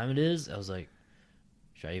what time it is?" I was like,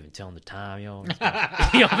 "Should I even tell him the time, yo?"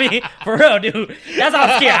 You know what I mean? For real, dude. That's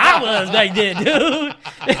how scared I was back then, dude.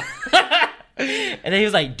 And then he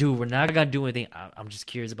was like, "Dude, we're not gonna do anything. I'm just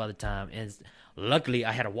curious about the time." And luckily,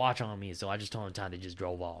 I had a watch on me, so I just told him the time. They just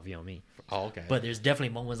drove off. You know what I mean? Oh, okay. But there's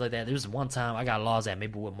definitely moments like that. There's one time I got lost at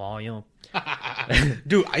Maplewood Mall, you know.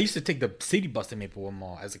 Dude, I used to take the city bus to Maplewood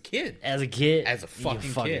Mall as a kid. As a kid, As a you're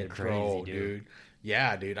fucking kid, crazy, bro, dude.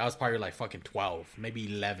 Yeah, dude. I was probably like fucking 12, maybe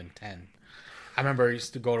 11, 10. I remember I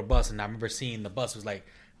used to go to bus, and I remember seeing the bus was like,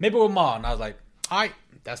 Maplewood Mall. And I was like, all right,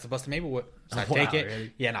 that's the bus to Maplewood. So I Wow, take it.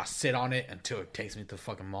 really? Yeah, and I sit on it until it takes me to the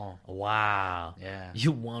fucking mall. Wow. Yeah.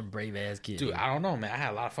 You one brave ass kid. Dude, I don't know, man. I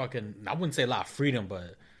had a lot of fucking, I wouldn't say a lot of freedom,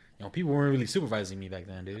 but, you know, people weren't really supervising me back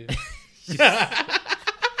then, dude.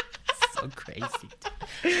 So crazy.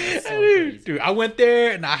 That's so crazy. Dude, I went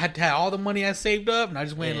there and I had to have all the money I saved up, and I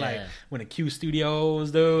just went like went to Q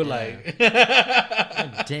Studios, dude. Like,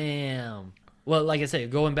 Damn. Well, like I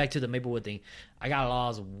said, going back to the Maplewood thing, I got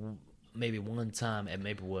lost maybe one time at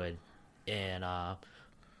Maplewood, and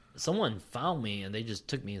someone found me, and they just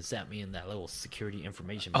took me and sat me in that little security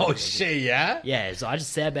information. oh booth. shit, yeah. Yeah, so I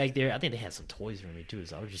just sat back there. I think they had some toys for me too,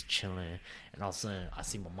 so I was just chilling. And all of a sudden, I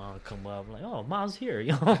see my mom come up. I'm like, "Oh, mom's here,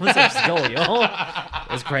 yo, let's just go, yo."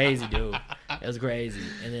 It was crazy, dude. It was crazy.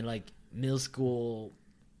 And then like middle school,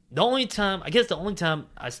 the only time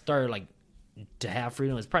I started like to have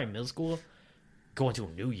freedom is probably middle school, going to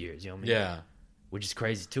New Year's. You know what I mean? Yeah. Which is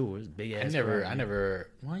crazy too. It was a big ass. I never.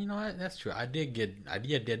 Well, you know what? That's true. I did.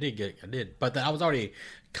 But then I was already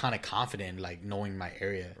kind of confident, like knowing my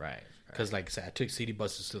area, Right. Because like I said, I took city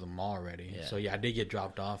buses to the mall already. Yeah. So yeah, I did get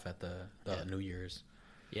dropped off at the New Year's.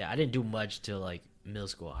 Yeah, I didn't do much till like middle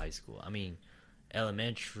school, high school. I mean,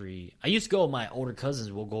 elementary. I used to go with my older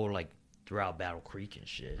cousins. We'll go like throughout Battle Creek and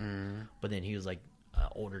shit. Mm-hmm. But then he was like an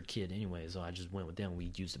older kid anyway, so I just went with them.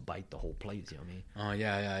 We used to bike the whole place. You know what I mean? Oh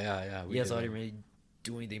yeah. We Yeah, did so I that. didn't really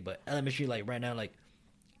do anything. But elementary, like right now, like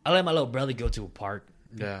I let my little brother go to a park.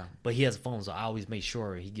 Yeah. But he has a phone, so I always make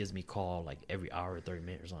sure he gives me a call like every hour or 30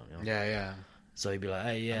 minutes or something. You know? Yeah. So he'd be like,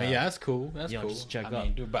 "Hey, yeah." I mean, yeah, that's cool. That's You know, cool. just check I up.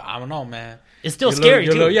 mean, dude, but I don't know, man. It's still Your scary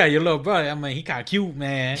little, too. your little brother. I mean, he kind of cute,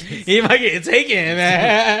 man. He might get taken,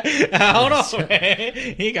 man. I don't know, man.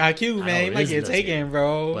 He got cute, I man. know, He it might is a get little taken, scary.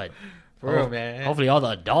 bro. But For real, man. Hopefully, all the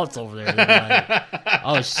adults over there, will be like,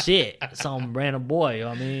 "Oh shit, some random boy." You know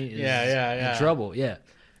what I mean? Is Yeah. In trouble. Yeah.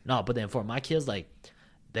 No, but then for my kids, like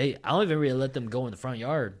I don't even really let them go in the front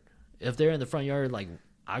yard. If they're in the front yard, like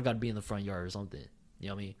I got to be in the front yard or something. You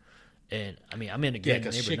know what I mean? And I mean, I'm in a Yeah, good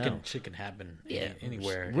because neighborhood now. shit can happen Yeah,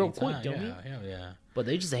 anywhere. real anytime. quick, don't you? Yeah. But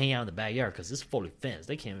they just hang out in the backyard because it's fully fenced.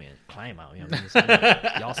 They can't even climb out. You know what I mean? So,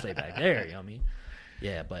 like, y'all stay back there. You know what I mean?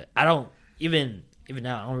 Yeah, but I don't even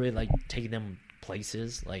now. I don't really like taking them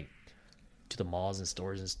places like to the malls and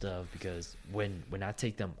stores and stuff because when I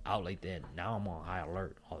take them out like that, now I'm on high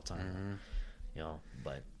alert all the time. Mm-hmm. You know,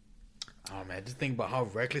 but Oh man, just think about how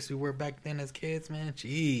reckless we were back then as kids, man.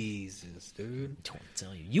 Jesus, dude. I don't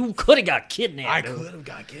tell you. You could have got kidnapped. I dude. could have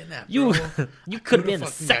got kidnapped. You Bro. you could have been a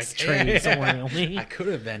fucking sex got- trade somewhere. You know what I mean? I could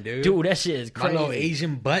have been, dude. Dude, that shit is My crazy. little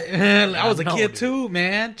Asian butt. I was a know, kid dude. too,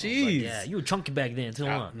 man. Like, Jeez. yeah, you were chunky back then too,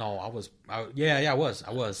 huh? No, I was. I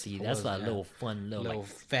was. See, I that's was, like yeah. a little fun, little little like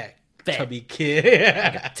fat, fat. chubby kid.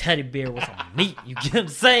 a teddy bear with some meat. You get what I'm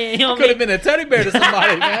saying? You know what I Could have mean? been a teddy bear to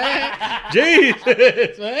somebody, man.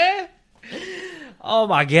 Jesus, man. Oh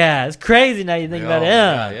my god, it's crazy now you think about it.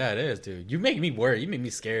 Yeah, Huh? yeah, it is, dude. You make me worry. You make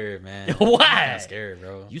me scared, man. Why? I'm scared,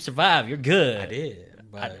 bro. You survived. You're good. I did,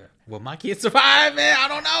 but will my kids survive, man? I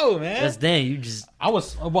don't know, man. That's then you just I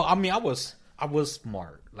was. Well, I mean, I was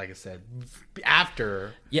smart. Like I said,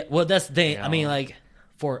 after. yeah. Well, that's the thing. You I mean, know? like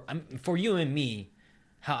for you and me,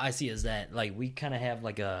 how I see it is that like we kind of have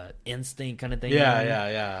like a instinct kind of thing. Yeah, going.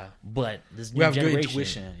 yeah. But this new We have good generation,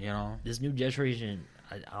 intuition, you know. this new generation,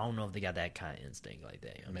 I don't know if they got that kind of instinct like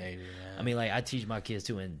that. You know? Maybe, man. I mean, like I teach my kids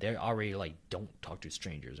too, and they're already like don't talk to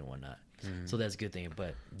strangers and whatnot. So that's a good thing.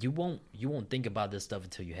 But you won't think about this stuff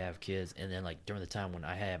until you have kids, and then like during the time when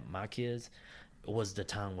I had my kids, it was the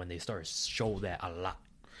time when they started to show that a lot.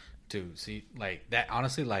 Dude, see, like that.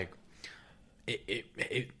 Honestly, like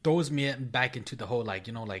it throws me back into the whole like,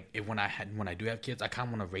 you know, like when I do have kids, I kind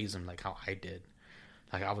of want to raise them like how I did,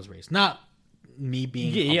 like I was raised. Not me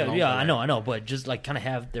being Yeah, alone, but, I like, know, but just like kind of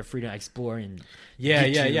have their freedom to explore and Yeah,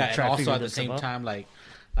 get you, and try to also figure at the this same stuff out. time, like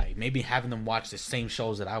maybe having them watch the same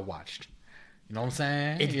shows that I watched. You know what I'm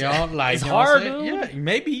saying? It- you know, like it's you know what I'm hard, saying? dude. Yeah,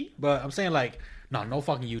 maybe, but I'm saying like, no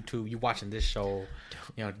fucking YouTube. You watching this show?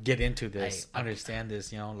 You know, get into this, Hey, understand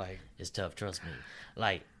this. You know, like It's tough, trust me.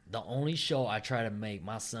 Like the only show I try to make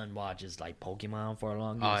my son watch is like Pokemon for a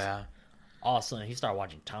long oh yeah, All of a sudden, he started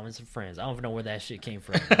watching Thomas and Friends. I don't even know where that shit came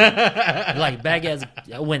from. Like back as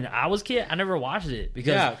when I was a kid, I never watched it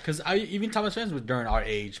because yeah. Because even Thomas Friends was during our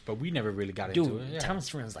age, but we never really got into dude, it. Yeah. Thomas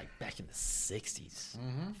Friends like back in the 60s,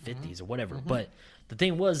 Mm-hmm, 50s or whatever. But the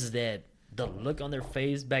thing was is that the look on their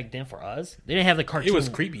face back then for us, they didn't have the cartoon. It was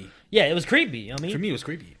creepy. Yeah, it was creepy. You know what I For mean, me, it was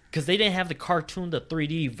creepy. because they didn't have the cartoon, the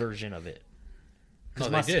 3D version of it. No,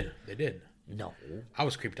 my- they did. They did. No, I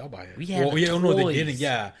was creeped out by it. We had the no, they toys. didn't.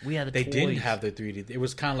 Yeah, We had the They didn't toys. have the 3D. It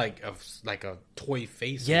was kind of like a toy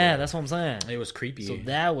face. or yeah, whatever. that's what I'm saying. It was creepy. So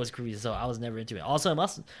that was creepy. So I was never into it. Also, my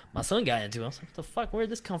son got into it. I was like, what the fuck? Where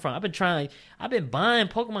did this come from? I've been buying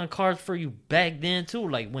Pokemon cards for you back then too.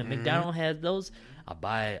 Like when McDonald had those, I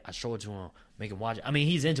buy it, I show it to him, make him watch it. I mean,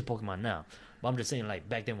 he's into Pokemon now, but I'm just saying, like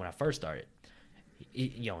back then when I first started, he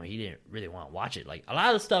didn't really want to watch it. Like a lot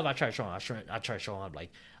of the stuff I tried to show him. I tried to show him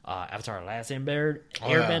like Avatar: Last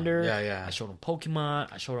Airbender. Yeah. I showed him Pokemon.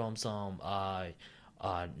 I showed him some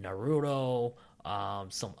Naruto.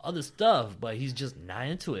 Some other stuff, but he's just not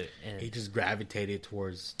into it. And he just gravitated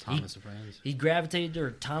towards Thomas and Friends. he gravitated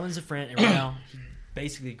to Thomas and Friend, and right now he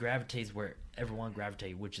basically gravitates where everyone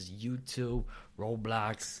gravitates, which is YouTube,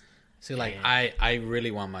 Roblox. See, like and- I really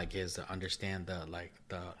want my kids to understand the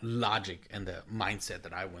logic and the mindset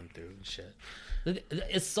that I went through and shit.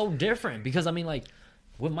 It's so different because I mean, like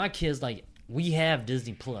with my kids, like we have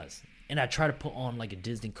Disney Plus, and I try to put on like a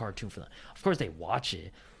Disney cartoon for them. Of course, they watch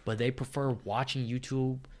it, but they prefer watching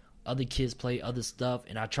YouTube. Other kids play other stuff,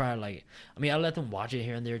 and I try I let them watch it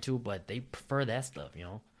here and there too, but they prefer that stuff, you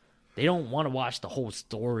know. They don't want to watch the whole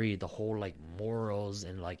story, the whole like morals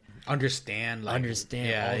and like Understand all these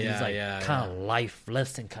kind of life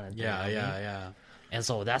lesson kind of thing. yeah, you know what I mean? yeah. And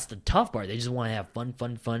so that's the tough part. They just want to have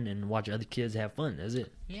fun, and watch other kids have fun. That's it.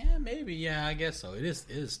 Yeah, maybe. Yeah, I guess so. It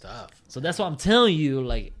is tough. So that's why I'm telling you,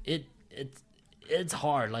 like it's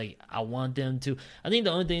hard. Like I want them to. I think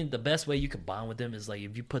the best way you can bond with them is like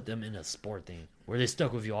if you put them in a sport thing where they're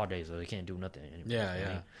stuck with you all day, so they can't do nothing anymore. Yeah, you know what I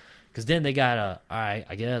yeah. mean? Because then they gotta, all right,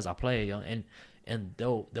 I guess I'll play, you know, and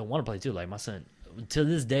they'll want to play too. Like my son, to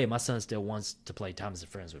this day, my son still wants to play Thomas and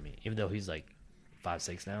Friends with me, even though he's like 5,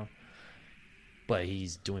 6 now. But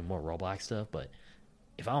he's doing more Roblox stuff. But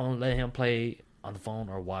if I don't let him play on the phone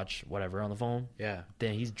or watch whatever on the phone, Yeah.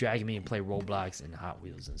 then he's dragging me and play Roblox and Hot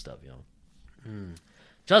Wheels and stuff, you know.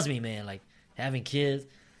 Trust me, man. Like having kids,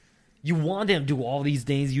 you want them to do all these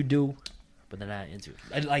things you do, but they're not into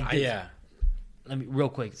it. Like this. Yeah. Let me real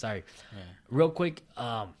quick. Sorry, Yeah. real quick.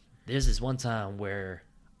 There's this one time where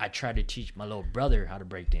I tried to teach my little brother how to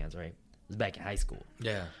break dance. Right, it was back in high school,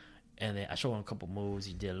 Yeah. and then I showed him a couple moves.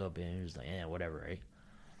 He did a little bit, and he was like, "Yeah, whatever." Right.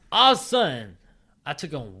 All of a sudden, I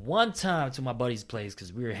took him one time to my buddy's place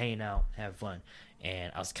because we were hanging out, having fun,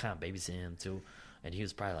 and I was kind of babysitting him too, and he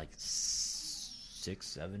was probably like 6,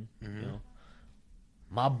 7. You know,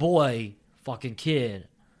 my boy, fucking kid,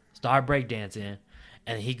 started breakdancing,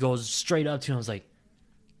 and he goes straight up to him and was like,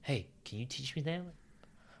 hey, can you teach me that?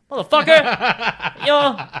 Motherfucker,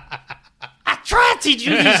 yo, I tried to teach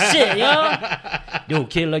you this shit, yo. Dude,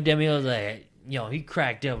 kid looked at me. I was like, he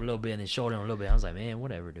cracked up a little bit and then showed him a little bit. I was like, man,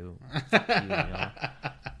 whatever, dude. Fuck you,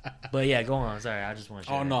 But yeah, go on. Sorry, I just want to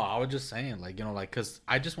share. Oh, no, I was just saying, like, because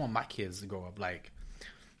I just want my kids to grow up, like,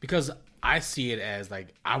 because I see it as,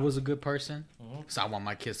 like, I was a good person, so I want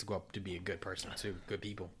my kids to grow up to be a good person, too, good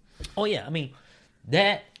people. Oh, yeah, I mean,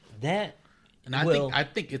 that and I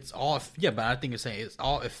think it's all, but I think it's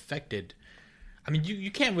all affected. I mean,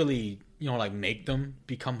 you can't really, like, make them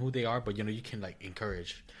become who they are, but, you can, like,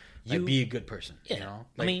 encourage, like, be a good person, Yeah,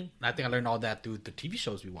 Like, I think I learned all that through the TV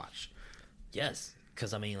shows we watch. Yes,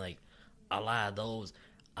 because, I mean, like, a lot of those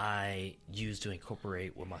I used to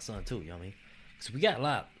incorporate with my son, too, you know what I mean? Because we got a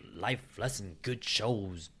lot of life lesson, good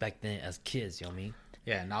shows back then as kids, you know what I mean?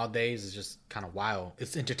 Yeah, nowadays it's just kind of wild.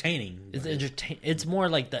 It's entertaining. It's more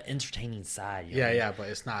like the entertaining side. You know what I mean? But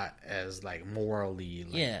it's not as, like, morally.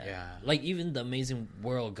 Like, yeah. Like, even the Amazing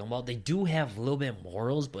World Gumball, they do have a little bit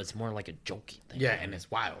morals, but it's more like a jokey thing. Yeah, and it's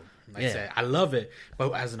wild. Like I said, I love it,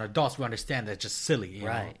 but as an adult, we understand that's just silly, you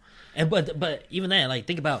know? And but even that, like,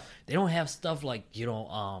 think about, they don't have stuff like,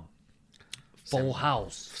 Full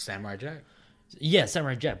House. Samurai Jack. Yeah,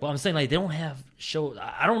 Samurai Jack. But I'm saying, like, they don't have shows.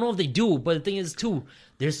 I don't know if they do, but the thing is, too,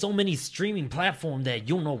 there's so many streaming platforms that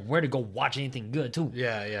you don't know where to go watch anything good, too.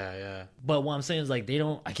 Yeah. But what I'm saying is, like, they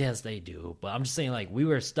don't. I guess they do. But I'm just saying, like, we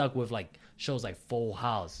were stuck with, like, shows like Full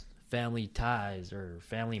House, Family Ties, or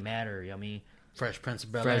Family Matter. You know what I mean? Fresh Prince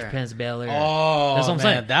of Bel-Air. Oh, that's what I'm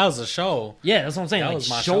saying. That was a show. Yeah, that's what I'm saying. Like,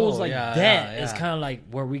 shows show. Like that is kind of like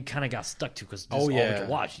where we kind of got stuck to because all we could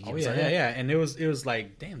watch. You know yeah. And it was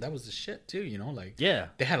like, damn, that was the shit too. Like, yeah,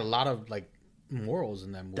 they had a lot of, like, morals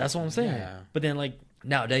in that movie. That's what I'm saying. Yeah. But then, like,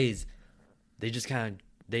 nowadays, they just kind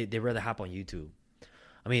of they rather hop on YouTube.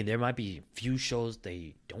 I mean, there might be few shows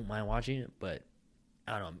they don't mind watching it, but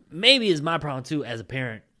I don't know. Maybe it's my problem too as a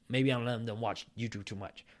parent. Maybe I'm letting them watch YouTube too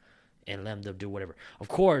much. And let them do whatever. Of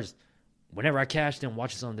course, whenever I catch them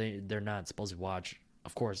watching something they're not supposed to watch,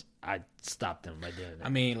 of course, I stop them right there. I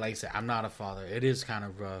mean, like I said, I'm not a father. It is kind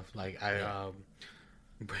of rough. Like,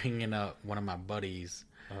 bringing up one of my buddies,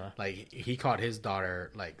 like, he caught his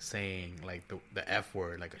daughter, like, saying, like, the F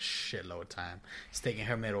word, like, a shitload of time. Sticking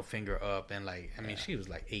her middle finger up, and, like, I mean, she was,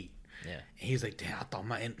 like, 8. Yeah. And he's like, damn, I thought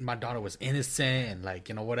my daughter was innocent and, like,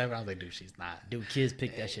 whatever. I was like, dude, she's not. Dude, kids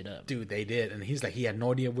pick that shit up. Dude, they did. And he's like, he had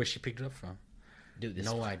no idea where she picked it up from. Dude,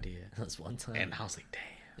 no idea. This one time. And I was like, damn.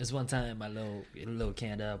 This one time in my little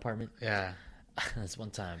Canada apartment. Yeah. This one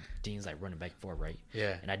time, Dean's like running back and forth, right?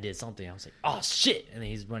 Yeah. And I did something. I was like, oh, shit. And then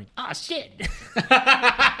he's running, oh, shit.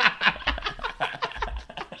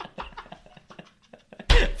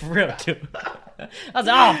 For real, dude. I was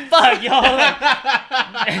like, oh, fuck, y'all.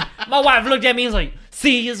 My wife looked at me and was like,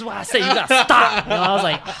 see, this is why I say you gotta stop. I was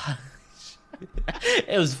like,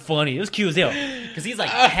 it was funny. It was cute as hell. Because he's like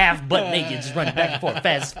half butt naked, just running back and forth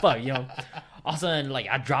fast as fuck, All of a sudden, like,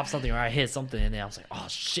 I dropped something or I hit something, and then I was like, oh,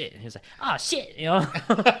 shit. And he was like, oh, shit,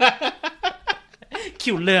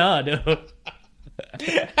 Cute little, dude.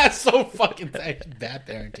 That's so fucking bad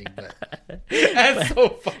parenting, but that's so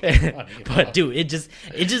fucking funny. But dude, it just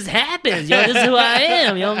happens, This is who I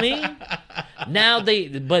am, you know what I mean? Now they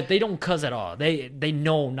don't cuss at all. They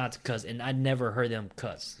know not to cuss, and I never heard them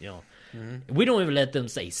cuss. Mm-hmm. We don't even let them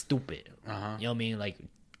say stupid. Uh-huh. You know what I mean? Like,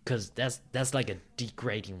 because that's like a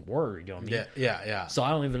degrading word. You know what I mean? Yeah. So I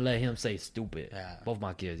don't even let him say stupid. Yeah. Both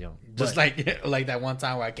my kids, Just like that one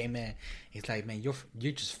time where I came in, he's like, "Man, you're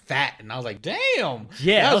just fat," and I was like, "Damn,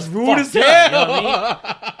 yeah, that was rude as hell." You know what I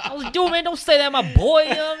mean? I was like, "Dude, man, don't say that, my boy."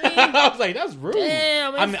 You know what I mean? I was like, "That's rude."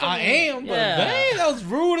 Damn, I mean, I am, but dang, that was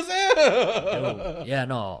rude as hell. Dude, yeah,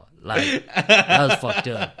 no, like that was fucked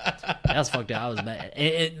up. That was fucked up. I was mad.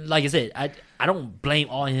 And like I said, I don't blame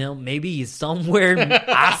all him. Maybe he's somewhere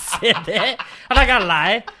I said that. I'm not gonna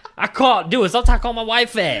lie. Sometimes I call my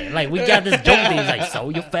wife fat. Like, we got this joke thing. He's like, so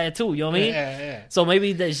you're fat too, you know what I mean? Yeah. So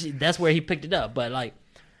maybe that's where he picked it up. But, like,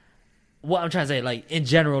 what I'm trying to say, like, in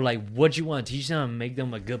general, like, what you want to teach them and make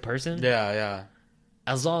them a good person. Yeah.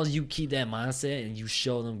 As long as you keep that mindset and you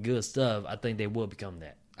show them good stuff, I think they will become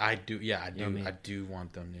that. I do. Yeah, I do. You know what I mean? I do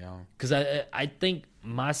want them, Because I think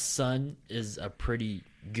my son is a pretty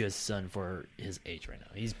good son for his age right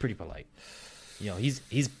now. He's pretty polite.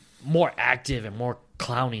 He's more active and more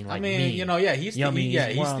clowning like me. He's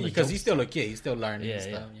because he's still a kid. He's still learning and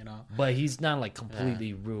stuff, But he's not like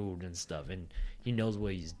completely rude and stuff, and he knows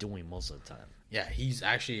what he's doing most of the time. Yeah, he's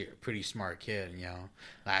actually a pretty smart kid,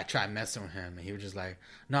 Like, I tried messing with him, and he was just like,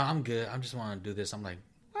 "No, I'm good. I just want to do this." I'm like,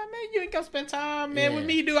 "What, man? You ain't gonna spend time, man, with Yeah.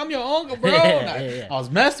 me, dude. I'm your uncle, bro." Yeah. I was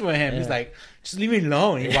messing with him. He's Yeah. like, "Just leave me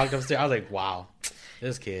alone." He walked upstairs. I was like, "Wow,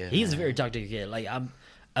 this kid." He's a man. very talkative kid. Like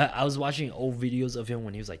I was watching old videos of him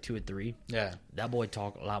when he was like 2 or 3. Yeah. That boy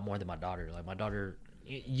talked a lot more than my daughter. Like my daughter,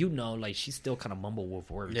 you know, like she's still kind of mumble with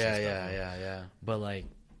words. Yeah, and yeah, stuff. yeah. But like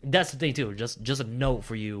that's the thing too. Just a note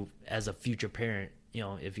for you as a future parent. You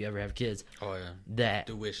know, if you ever have kids, Oh yeah. that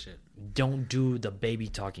Do wish it. don't do the baby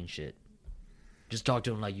talking shit. Just talk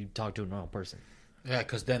to him like you talk to a normal person. Yeah,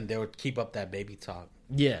 because then they would keep up that baby talk.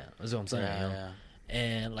 Yeah, that's what I'm saying. Yeah, you know? yeah.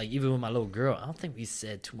 And like even with my little girl, I don't think we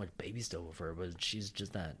said too much baby stuff with her, but she's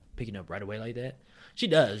just not picking up right away like that. She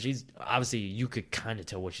does. She's obviously you could kind of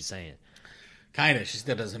tell what she's saying. Kind of. She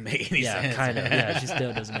still doesn't make any Yeah, sense. kind of. Yeah, she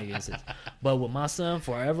still doesn't make any sense. But with my son,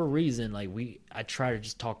 for whatever reason, like I try to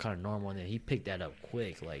just talk kind of normal, and then he picked that up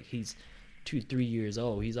quick. Like he's 2-3 years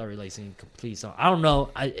old, he's already like singing complete song. I don't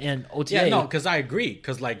know. And OTA. Yeah, no, because I agree.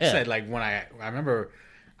 Because like I Yeah. said, like when I remember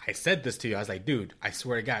I said this to you, I was like, dude, I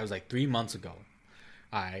swear to God, it was like 3 months ago.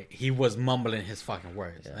 He was mumbling his fucking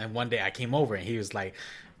words. Yeah. And one day I came over and he was like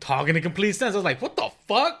talking in complete sense. I was like, what the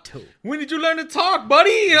fuck? Dude. When did you learn to talk,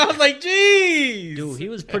 buddy? And I was like, jeez. Dude, he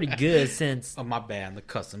was pretty good since. Oh, my bad, the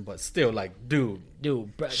cussing, but still, like, dude,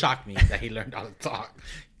 Dude, shocked me that he learned how to talk.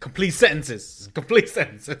 Complete sentences. Complete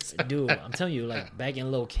sentences. Dude, I'm telling you, like back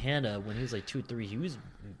in Little Canada when he was like 2-3,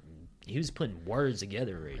 he was putting words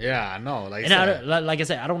together already. Yeah, I know. Like, And like I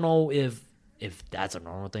said, I don't know if that's a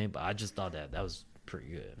normal thing, but I just thought that was pretty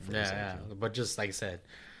good. For his age, yeah. you know? But just like I said,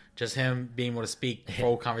 just him being able to speak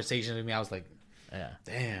full conversation with me, I was like, Yeah.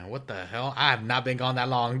 damn, what the hell? I have not been gone that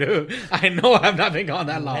long, dude. I know I have not been gone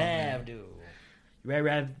that long. Have, dude. You ready to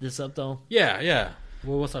wrap this up though? Yeah.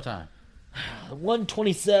 Well, what's our time?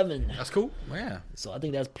 127. That's cool. Yeah. So I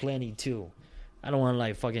think that's plenty too. I don't want to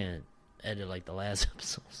like fucking edit like the last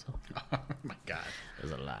episode. So Oh my God.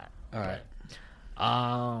 there's a lot. All right.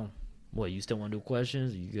 But, what, you still want to do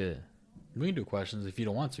questions? You good? We can do questions if you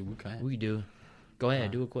don't want to. We can. We do. Go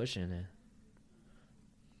ahead, do a question then.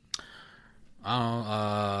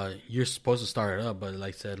 You're supposed to start it up, but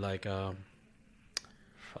like I said, like,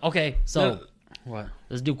 Okay, so what?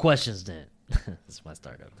 let's do questions then. That's my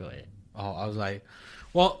startup. Go ahead. Oh, I was like,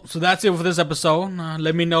 well, so that's it for this episode.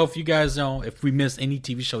 Let me know if you guys know if we missed any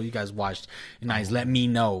TV show you guys watched. And guys, let me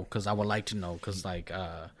know because I would like to know because like,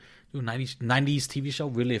 dude, 90s TV show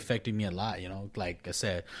really affected me a lot. You know, like I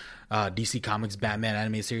said, DC Comics, Batman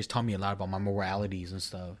animated series taught me a lot about my moralities and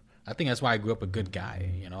stuff. I think that's why I grew up a good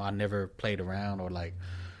guy. You know, I never played around or like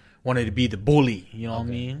wanted to be the bully. You know what I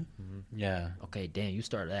mean? Yeah. Okay, damn, you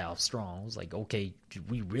started that off strong. I was like, okay,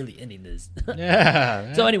 we really ending this.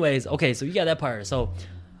 Yeah. So anyways, okay, so you got that part. So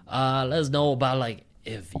let us know about like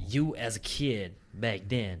if you as a kid back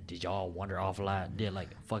then, did y'all wander off a lot, did like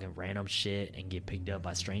fucking random shit and get picked up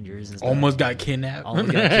by strangers and stuff? Almost got kidnapped.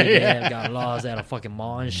 Almost got kidnapped, got lost at a fucking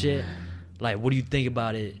mall and shit. Like, what do you think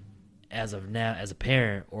about it as of now as a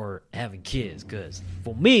parent or having kids? Because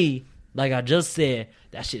for me, like I just said,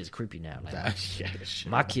 that shit is creepy now. Like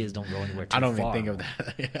my kids don't go anywhere too I don't far. even think of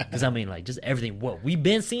that. Yeah. Because I mean, like, just everything what we've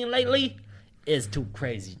been seeing lately is too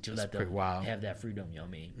crazy to let them pretty wild. have that freedom. You know what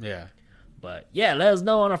I mean? Yeah. But yeah, let us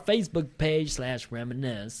know on our Facebook page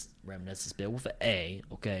 /Reminisce. Reminisce is spelled with an A.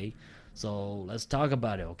 Okay, so let's talk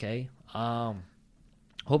about it. Okay.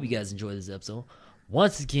 Hope you guys enjoyed this episode.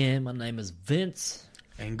 Once again, my name is Vince.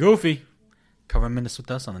 And Goofy. Cover minutes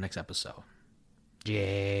with us on the next episode.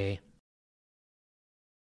 Yeah.